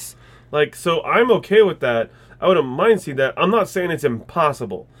 Yes. So I'm okay with that. I wouldn't mind seeing that. I'm not saying it's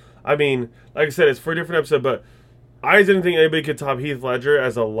impossible. I mean, like I said, it's for a different episode, but I didn't think anybody could top Heath Ledger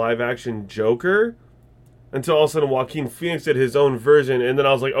as a live-action Joker until all of a sudden Joaquin Phoenix did his own version, and then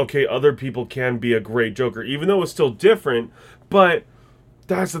I was like, okay, other people can be a great Joker, even though it's still different. But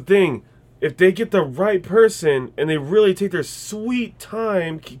that's the thing. If they get the right person and they really take their sweet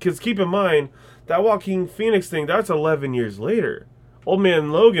time, because keep in mind, that Joaquin Phoenix thing, that's 11 years later. Old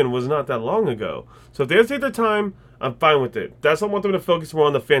Man Logan was not that long ago. So if they take their time, I'm fine with it. That's why I want them to focus more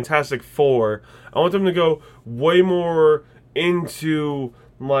on the Fantastic Four. I want them to go way more into,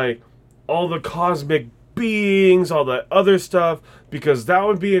 all the cosmic beings, all that other stuff, because that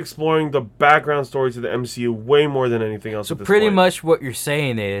would be exploring the background story to the MCU way more than anything else. So pretty much what you're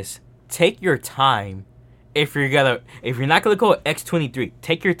saying is, take your time. If you're not gonna go with X-23,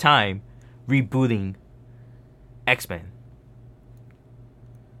 take your time rebooting X-Men.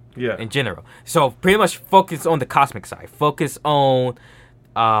 Yeah. In general. So pretty much focus on the cosmic side. Focus on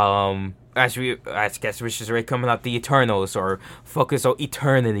I guess which is already coming out, the Eternals, or focus on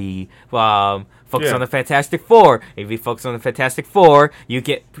Eternity. Focus on the Fantastic Four. If you focus on the Fantastic Four, you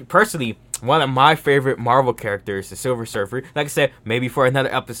get, personally, one of my favorite Marvel characters, the Silver Surfer. Like I said, maybe for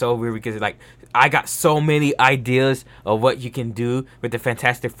another episode where we could I got so many ideas of what you can do with the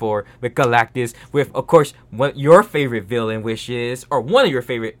Fantastic Four, with Galactus, with of course what your favorite villain, which is, or one of your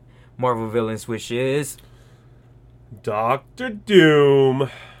favorite Marvel villains, which is Doctor Doom.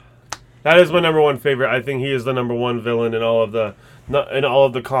 That is my number one favorite. I think he is the number one villain in all of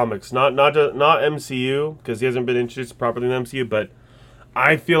the comics. Not MCU, because he hasn't been introduced properly in the MCU, but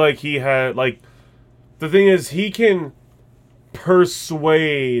I feel like he had the thing is he can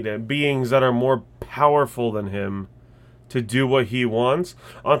persuade beings that are more powerful than him to do what he wants.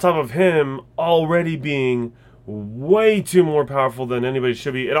 On top of him already being way too more powerful than anybody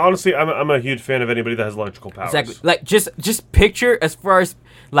should be. And honestly, I'm a huge fan of anybody that has electrical powers. Exactly. Like just picture as far as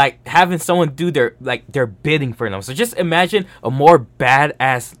having someone do their bidding for them. So just imagine a more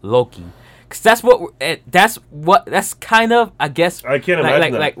badass Loki. Cause that's kind of, I guess. I can't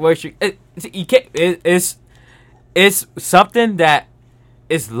imagine that. Where you can't. It's something that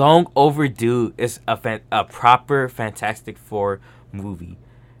is long overdue. It's a proper Fantastic Four movie,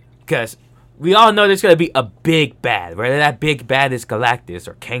 because we all know there's gonna be a big bad. Whether that big bad is Galactus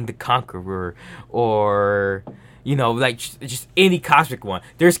or Kang the Conqueror or just any cosmic one.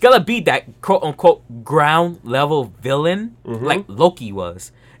 There's gonna be that quote unquote ground level villain like Loki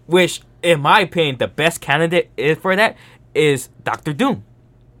was, which in my opinion the best candidate for that is Doctor Doom.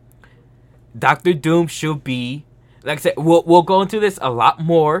 Doctor Doom should be, like I said, we'll go into this a lot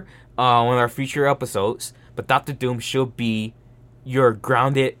more on our future episodes, but Doctor Doom should be your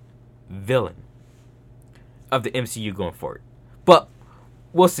grounded villain of the MCU going forward. But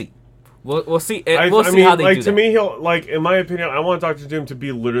we'll see. We'll see. We'll see how they do that. To me, he'll in my opinion, I want Doctor Doom to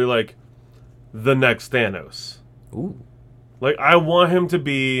be literally the next Thanos. Ooh. I want him to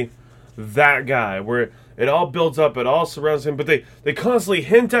be that guy where it all builds up, it all surrounds him, but they constantly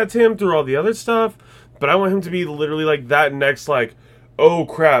hint at him through all the other stuff. But I want him to be literally that next oh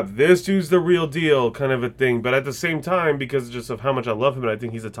crap, this dude's the real deal kind of a thing. But at the same time, because just of how much I love him and I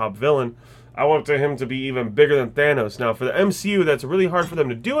think he's a top villain, I want him to be even bigger than Thanos. Now, for the MCU, that's really hard for them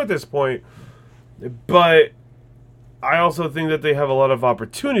to do at this point. But I also think that they have a lot of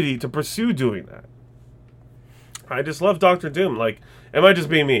opportunity to pursue doing that. I just love Doctor Doom. It might just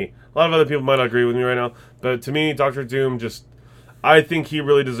be me. A lot of other people might not agree with me right now. But to me, Doctor Doom I think he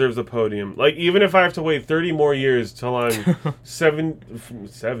really deserves a podium. Even if I have to wait 30 more years till I'm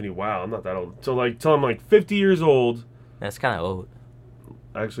 70, wow, I'm not that old. Till I'm 50 years old. That's kind of old.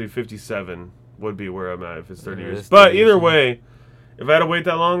 Actually, 57 would be where I'm at if it's 30 years. But either way, if I had to wait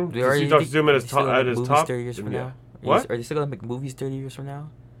that long to see Doctor Doom at his top, 30 years from now? What? Are they still going to make movies 30 years from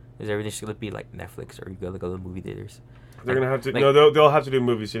now? Is everything still going to be like Netflix, or you got to go to the movie theaters? They're going to have to... no, they'll have to do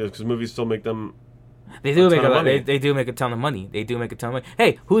movie studios because movies still make them... They do make they do make a ton of money. They do make a ton of money.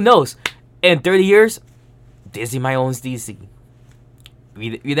 Hey, who knows? In 30 years, Disney might own DC.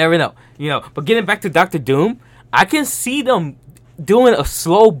 You never know. But getting back to Doctor Doom, I can see them doing a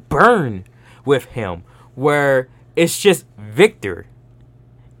slow burn with him where it's just Victor.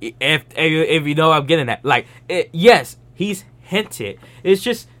 If you know what I'm getting at. Yes, he's hinted. It's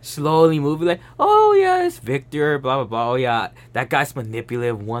just slowly moving oh yeah, it's Victor, blah blah blah. Oh yeah, that guy's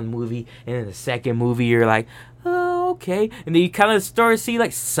manipulative one movie, and in the second movie you're oh okay, and then you kind of start to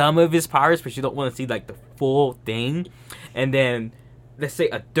see some of his powers, but you don't want to see the full thing. And then let's say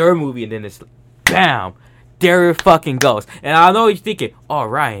a third movie, and then it's bam, there it fucking goes. And I know you're thinking, oh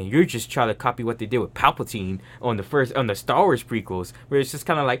Ryan, you're just trying to copy what they did with Palpatine on the Star Wars prequels, where it's just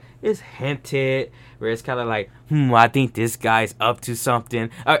kind of it's hinted, where it's kind of I think this guy's up to something.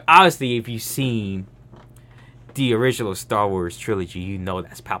 Obviously, if you've seen the original Star Wars trilogy, you know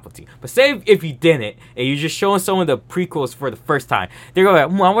that's Palpatine. But say if you didn't, and you're just showing some of the prequels for the first time, they're going I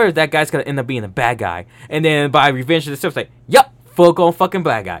wonder if that guy's gonna end up being a bad guy. And then by Revenge of the Sith, yup, full-blown fucking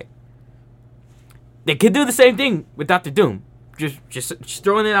bad guy. They could do the same thing with Doctor Doom. Just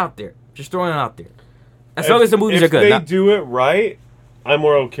throwing it out there. Just throwing it out there. As long as the movies are good. If they do it right, I'm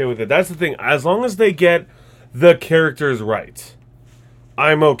more okay with it. That's the thing. As long as they get the characters right,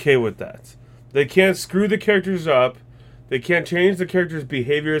 I'm okay with that. They can't screw the characters up. They can't change the characters'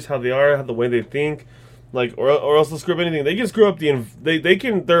 behaviors, how they are, how the way they think, or else they'll screw up anything. They can screw up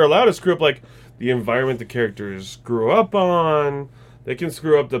they're allowed to screw up the environment the characters grew up on. They can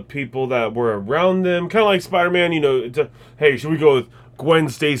screw up the people that were around them. Kind of like Spider-Man, hey, should we go with Gwen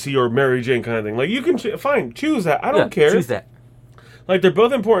Stacy or Mary Jane kind of thing? You can, fine, choose that. I don't care. Choose that. Like, they're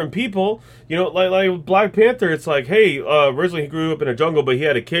both important people. You know, like Black Panther, it's like, hey, originally he grew up in a jungle, but he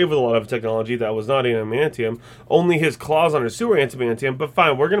had a cave with a lot of technology that was not adamantium. Only his claws on his suit were adamantium, but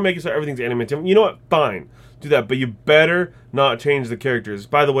fine, we're going to make it so everything's adamantium. You know what? Fine. Do that, but you better not change the characters.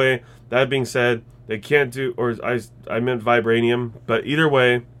 By the way, that being said, they can't do, or I meant vibranium, but either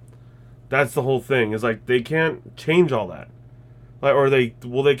way, that's the whole thing. Is like, they can't change all that. Like, or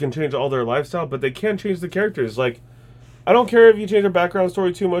they can change all their lifestyle, but they can't change the characters. Like, I don't care if you change their background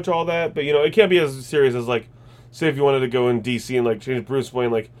story too much, all that, but, you know, it can't be as serious as, like, say if you wanted to go in DC and, like, change Bruce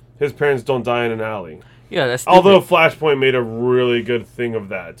Wayne, like, his parents don't die in an alley. Yeah, that's stupid. Although Flashpoint made a really good thing of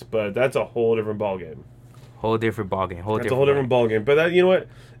that, but that's a whole different ballgame. Whole different ballgame. That's a whole different ballgame. But that, you know what?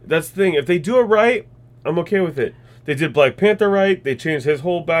 That's the thing. If they do it right, I'm okay with it. They did Black Panther right. They changed his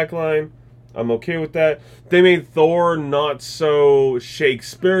whole backline. I'm okay with that. They made Thor not so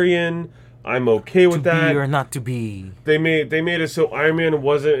Shakespearean. I'm okay with that. To be or not to be. They made it so Iron Man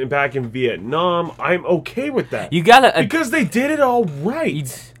wasn't back in Vietnam. I'm okay with that. You gotta because they did it all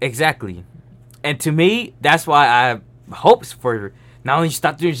right. Exactly. And to me, that's why I have hopes for not only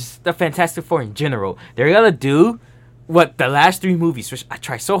just the Fantastic Four in general. They're gonna do what the last 3 movies, which I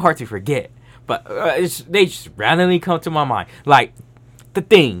try so hard to forget, but they just randomly come to my mind. Like, The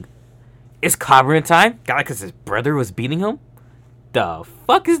Thing. It's clobbering time? God, because his brother was beating him? The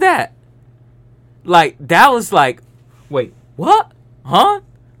fuck is that? Like, that was like, wait, what? Huh?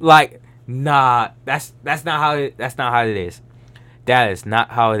 Like, nah, that's not how it is. That is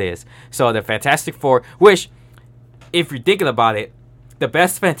not how it is. So the Fantastic Four, which, if you're thinking about it, the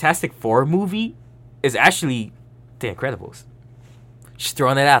best Fantastic Four movie is actually The Incredibles. Just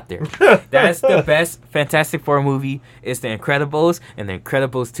throwing it out there. That's the best Fantastic Four movie. Is The Incredibles and The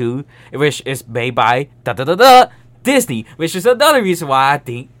Incredibles 2, which is made by Disney, which is another reason why I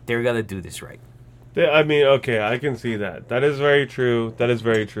think they're gonna do this right. I mean, okay, I can see that. That is very true.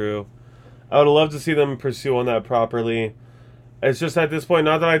 I would love to see them pursue on that properly. It's just at this point,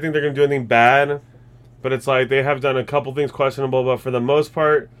 not that I think they're gonna do anything bad, but it's like they have done a couple things questionable, but for the most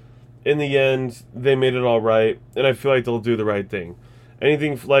part, in the end, they made it all right, and I feel like they'll do the right thing.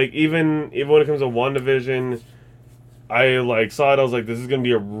 Anything, like, even when it comes to WandaVision, I, like, saw it, I was like, this is going to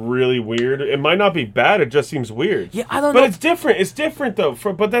be a really weird... It might not be bad, it just seems weird. Yeah, I don't know. But it's different. It's different, though.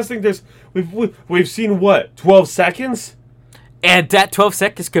 But that's the thing, we've seen, what, 12 seconds? And that 12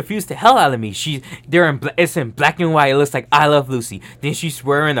 seconds confused the hell out of me. It's in black and white. It looks like I Love Lucy. Then she's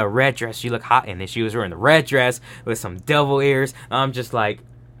wearing a red dress. She looked hot in it. She was wearing a red dress with some devil ears. I'm just like,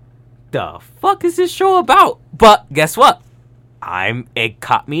 the fuck is this show about? But guess what? It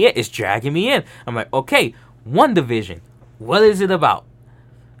caught me in. It's dragging me in. I'm like, okay, WandaVision. What is it about?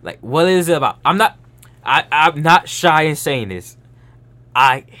 Like, what is it about? I'm not shy in saying this.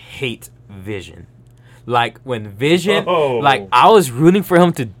 I hate Vision. Like, when Vision, like, I was rooting for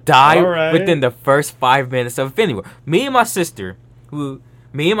him to die within the first 5 minutes of Infinity War. Me and my sister,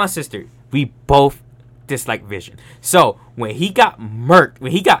 we both dislike Vision. So, when he got murked,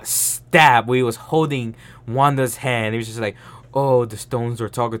 when he got stabbed, when he was holding Wanda's hand, he was just like, oh, the stones are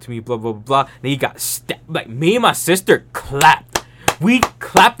talking to me, blah, blah, blah. Then he got stabbed. Like, me and my sister clapped. We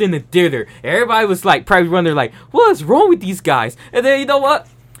clapped in the theater. Everybody was, like, probably wondering, like, what's wrong with these guys? And then, you know what?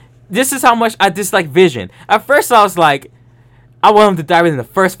 This is how much I dislike Vision. At first, I was like, I want him to die within the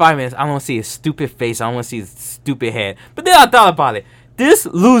first 5 minutes. I don't want to see his stupid face. I don't want to see his stupid head. But then I thought about it. This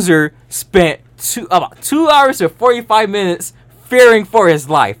loser spent about 2 hours and 45 minutes fearing for his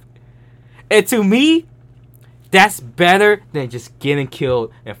life. And to me, that's better than just getting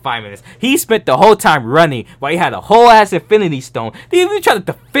killed in 5 minutes. He spent the whole time running while he had a whole ass Infinity Stone. He even tried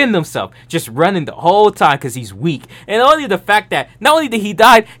to defend himself, just running the whole time because he's weak. And only the fact that not only did he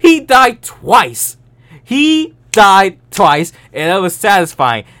died twice. He died twice, and it was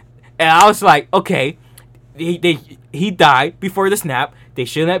satisfying. And I was like, okay, he died before the snap. They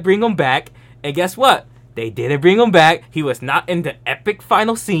shouldn't bring him back. And guess what? They didn't bring him back. He was not in the epic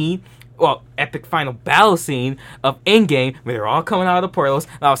final scene. Well, epic final battle scene of Endgame where they're all coming out of the portals.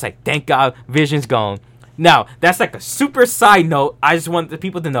 And I was like, thank God, Vision's gone. Now, that's like a super side note. I just want the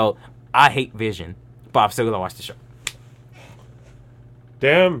people to know I hate Vision. But I'm still going to watch the show.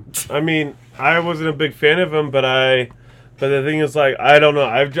 Damn. I mean, I wasn't a big fan of him, but the thing is, like, I don't know.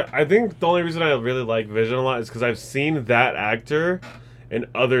 I think the only reason I really like Vision a lot is because I've seen that actor and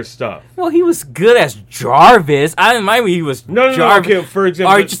other stuff. Well, he was good as Jarvis. I didn't mind when he was Jarvis. No, okay, for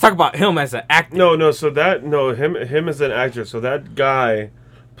example... Or you just talk about him as an actor. Him as an actor. So that guy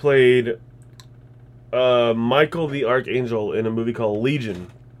played Michael the Archangel in a movie called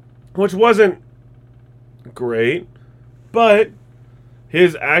Legion, which wasn't great, but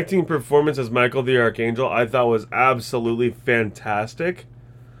his acting performance as Michael the Archangel, I thought was absolutely fantastic.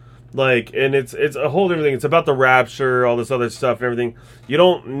 Like, and it's a whole different thing. It's about the rapture, all this other stuff and everything. You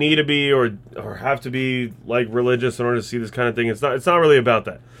don't need to be or have to be like religious in order to see this kind of thing. It's not really about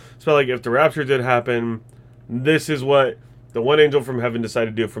that. It's about like if the rapture did happen, this is what the one angel from heaven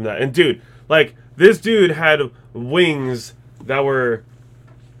decided to do from that. And dude, like this dude had wings that were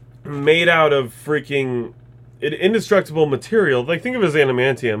made out of freaking indestructible material. Like think of it as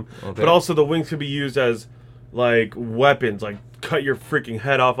adamantium, but also the wings could be used as like weapons, like cut your freaking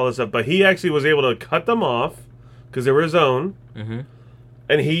head off, all this stuff. But he actually was able to cut them off because they were his own.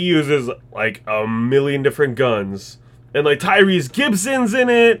 And he uses like a million different guns. And like Tyrese Gibson's in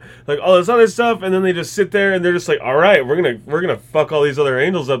it, like all this other stuff, and then they just sit there and they're just like, all right, we're gonna fuck all these other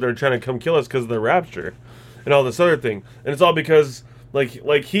angels up there trying to come kill us because of the rapture, and all this other thing. And it's all because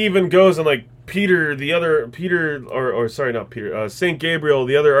like he even goes and like Saint Gabriel,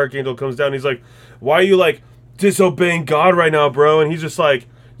 the other archangel, comes down. And he's like, why are you like disobeying God right now, bro? And he's just like,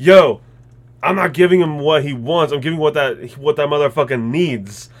 yo, I'm not giving him what he wants. I'm giving what that motherfucker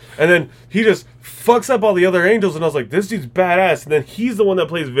needs. And then he just fucks up all the other angels, and I was like, this dude's badass. And then he's the one that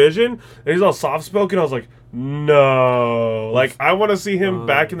plays Vision, and he's all soft-spoken. I was like, no. Like, I want to see him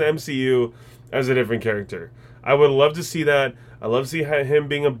back in the MCU as a different character. I would love to see that. I love to see him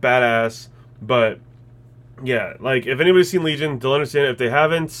being a badass. But, yeah, like, if anybody's seen Legion, they'll understand it. If they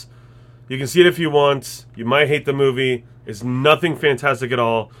haven't, you can see it if you want. You might hate the movie. It's nothing fantastic at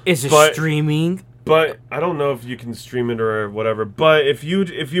all. Is it streaming? But I don't know if you can stream it or whatever. But if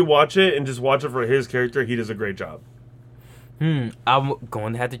you watch it and just watch it for his character, he does a great job. I'm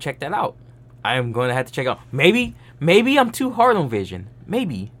going to have to check that out. I am going to have to check out. Maybe I'm too hard on Vision.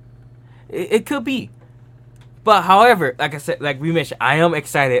 Maybe. It could be. But however, like I said, like we mentioned, I am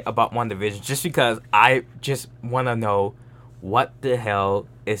excited about WandaVision just because I just want to know what the hell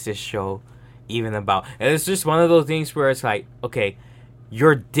is this show even about. And it's just one of those things where it's like, okay,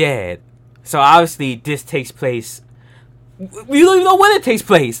 you're dead. So obviously this takes place. We don't even know when it takes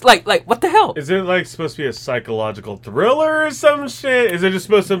place. Like what the hell? Is it like supposed to be a psychological thriller or some shit? Is it just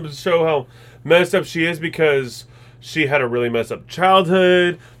supposed to show how messed up she is because she had a really messed up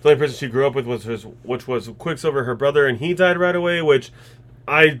childhood? The only person she grew up with which was Quicksilver, her brother, and he died right away. Which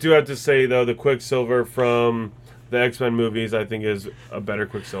I do have to say though, the Quicksilver from the X-Men movies, I think, is a better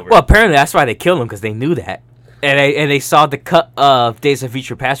Quicksilver. Well, apparently that's why they killed him, because they knew that. And they saw the cut of Days of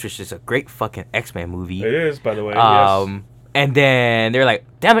Future Past, which is a great fucking X-Men movie. It is, by the way, yes. And then they're like,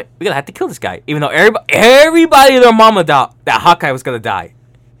 damn it, we gotta have to kill this guy. Even though everybody and their mama thought that Hawkeye was gonna die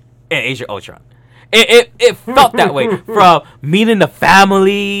in Age of Ultron. It felt that way. From meeting the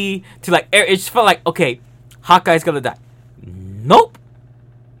family to like, it just felt like, okay, Hawkeye's gonna die. Nope.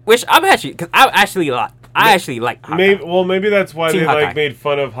 Which I actually like Hawkeye. Maybe that's why Team they Hawkeye. like made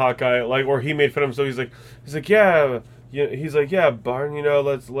fun of Hawkeye, like, or he made fun of him. So he's like, yeah, Barn,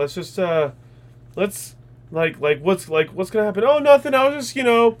 let's just what's gonna happen? Oh, nothing. I was just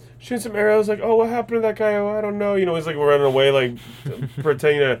shooting some arrows. Like, oh, what happened to that guy? Oh, I don't know. He's like running away, like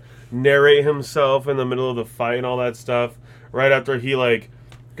pretending to narrate himself in the middle of the fight and all that stuff. Right after he like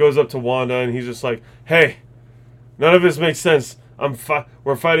goes up to Wanda and he's just like, hey, none of this makes sense.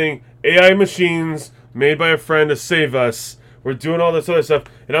 We're fighting AI machines made by a friend to save us. We're doing all this other stuff,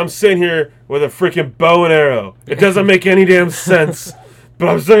 and I'm sitting here with a freaking bow and arrow. It doesn't make any damn sense, but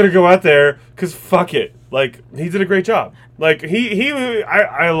I'm still gonna go out there because fuck it. Like, he did a great job. Like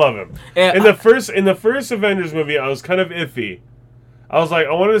I love him. In the first Avengers movie, I was kind of iffy. I was like,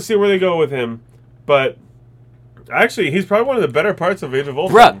 I wanted to see where they go with him, but actually, he's probably one of the better parts of Age of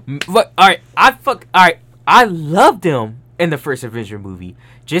Ultron. Bruh, I loved him in the first Avenger movie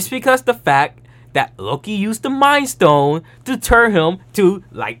just because the fact that Loki used the Mind Stone to turn him to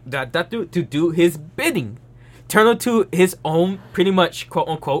to do his bidding, turn him to his own pretty much quote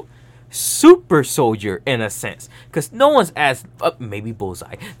unquote super soldier in a sense. Because no one's as maybe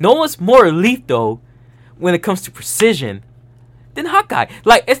Bullseye, no one's more lethal when it comes to precision than Hawkeye.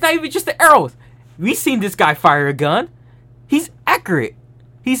 Like, it's not even just the arrows. We've seen this guy fire a gun. He's accurate.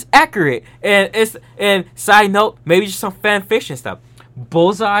 And side note, maybe just some fan fiction stuff.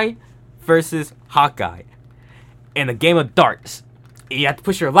 Bullseye versus Hawkeye in a game of darts. You have to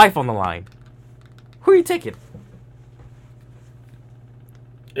put your life on the line. Who are you taking?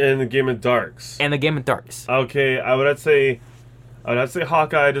 In the game of darts. Okay, I would have to say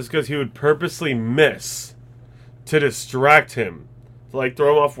Hawkeye just because he would purposely miss to distract him, to like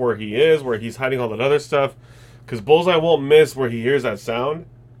throw him off where he is, where he's hiding all that other stuff. Because Bullseye won't miss where he hears that sound,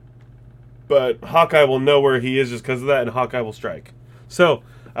 but Hawkeye will know where he is just because of that, and Hawkeye will strike. So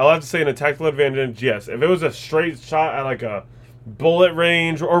I'll have to say, in a tactical advantage, yes. If it was a straight shot at like a bullet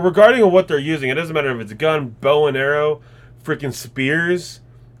range, or regarding what they're using. It doesn't matter if it's a gun, bow and arrow, freaking spears.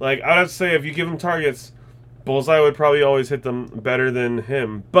 Like, I'd have to say, if you give him targets, Bullseye would probably always hit them better than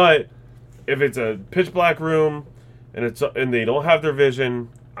him. But if it's a pitch black room and they don't have their vision,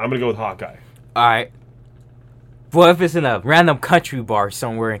 I'm gonna go with Hawkeye. All right. What if it's in a random country bar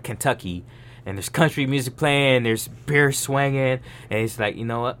somewhere in Kentucky, and there's country music playing, there's beer swinging, and it's like, you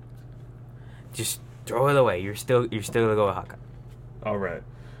know what? Just throw it away. You're still gonna go with Hawkeye. All right.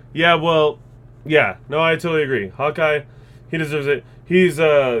 Yeah. Well. Yeah. No, I totally agree. Hawkeye, he deserves it.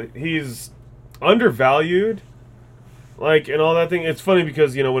 He's undervalued, like, and all that thing. It's funny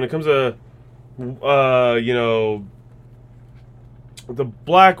because, you know, when it comes to you know, the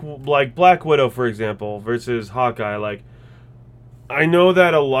Black Widow, for example, versus Hawkeye, like, I know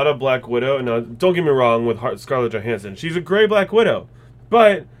that a lot of Black Widow, now don't get me wrong with Scarlett Johansson, she's a great Black Widow,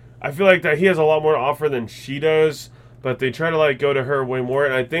 but I feel like that he has a lot more to offer than she does, but they try to, like, go to her way more,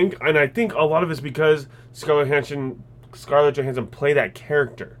 and I think a lot of it's because Scarlett Johansson play that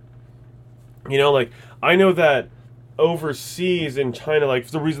character. You know, like, I know that overseas in China, like,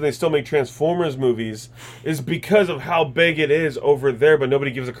 the reason they still make Transformers movies is because of how big it is over there, but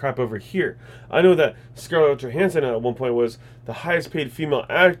nobody gives a crap over here. I know that Scarlett Johansson at one point was the highest paid female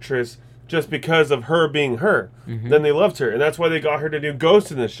actress just because of her being her. Mm-hmm. Then they loved her, and that's why they got her to do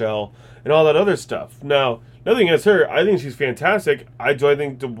Ghost in the Shell and all that other stuff. Now, nothing against her. I think she's fantastic. Can I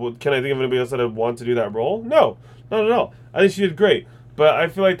think of anybody else that would want to do that role? No, not at all. I think she did great. But I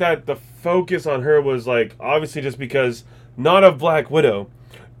feel like that the focus on her was, like, obviously just because, not of Black Widow,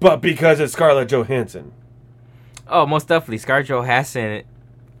 but because it's Scarlett Johansson. Oh, most definitely. Scarlett Johansson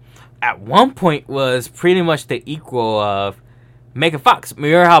at one point was pretty much the equal of Megan Fox.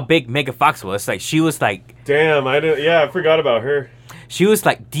 Remember how big Megan Fox was? Like, she was like... Damn, I forgot about her. She was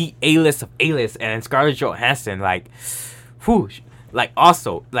like the A-list of A-list, and Scarlett Johansson, like, whew, like,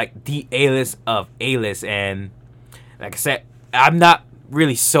 also, like, the A-list of A-list, and like I said, I'm not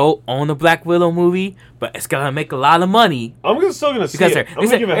really sold on the Black Widow movie, but it's gonna make a lot of money. I'm still gonna see it. I'm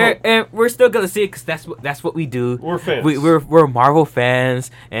gonna give it hope. And we're still gonna see it because that's what we do. We're fans. We're Marvel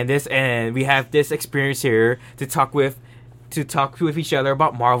fans, and we have this experience here to talk with each other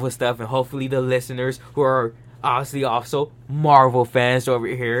about Marvel stuff, and hopefully the listeners who are obviously also Marvel fans over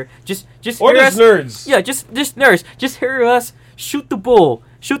here just or just nerds. Yeah, just nerds. Just hear us shoot the bull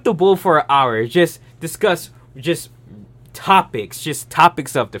for an hour. Just discuss topics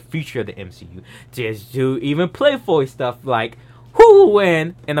of the future of the MCU. Just do even playful stuff like who will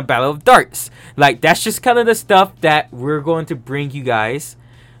win in a battle of darts. Like, that's just kind of the stuff that we're going to bring you guys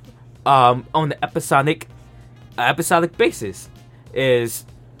on the episodic basis. Is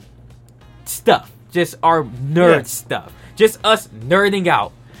stuff. Just our nerd stuff. Just us nerding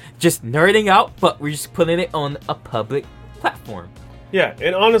out. But we're just putting it on a public platform. Yeah,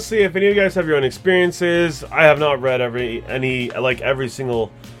 and honestly, if any of you guys have your own experiences, I have not read every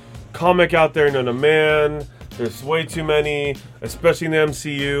single comic out there known to man. There's way too many, especially in the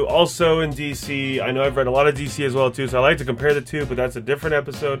MCU. Also in DC, I know I've read a lot of DC as well too, so I like to compare the two, but that's a different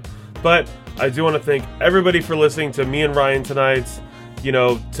episode. But I do want to thank everybody for listening to me and Ryan tonight. You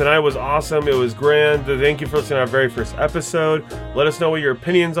know, tonight was awesome. It was grand. Thank you for listening to our very first episode. Let us know what your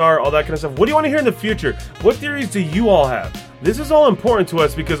opinions are, all that kind of stuff. What do you want to hear in the future? What theories do you all have? This is all important to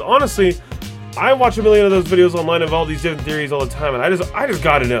us because, honestly, I watch a million of those videos online of all these different theories all the time, and I just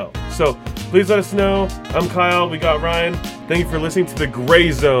got to know. So please let us know. I'm Kyle. We got Ryan. Thank you for listening to The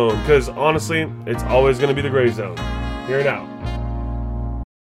Gray Zone because, honestly, it's always going to be The Gray Zone. Here and out.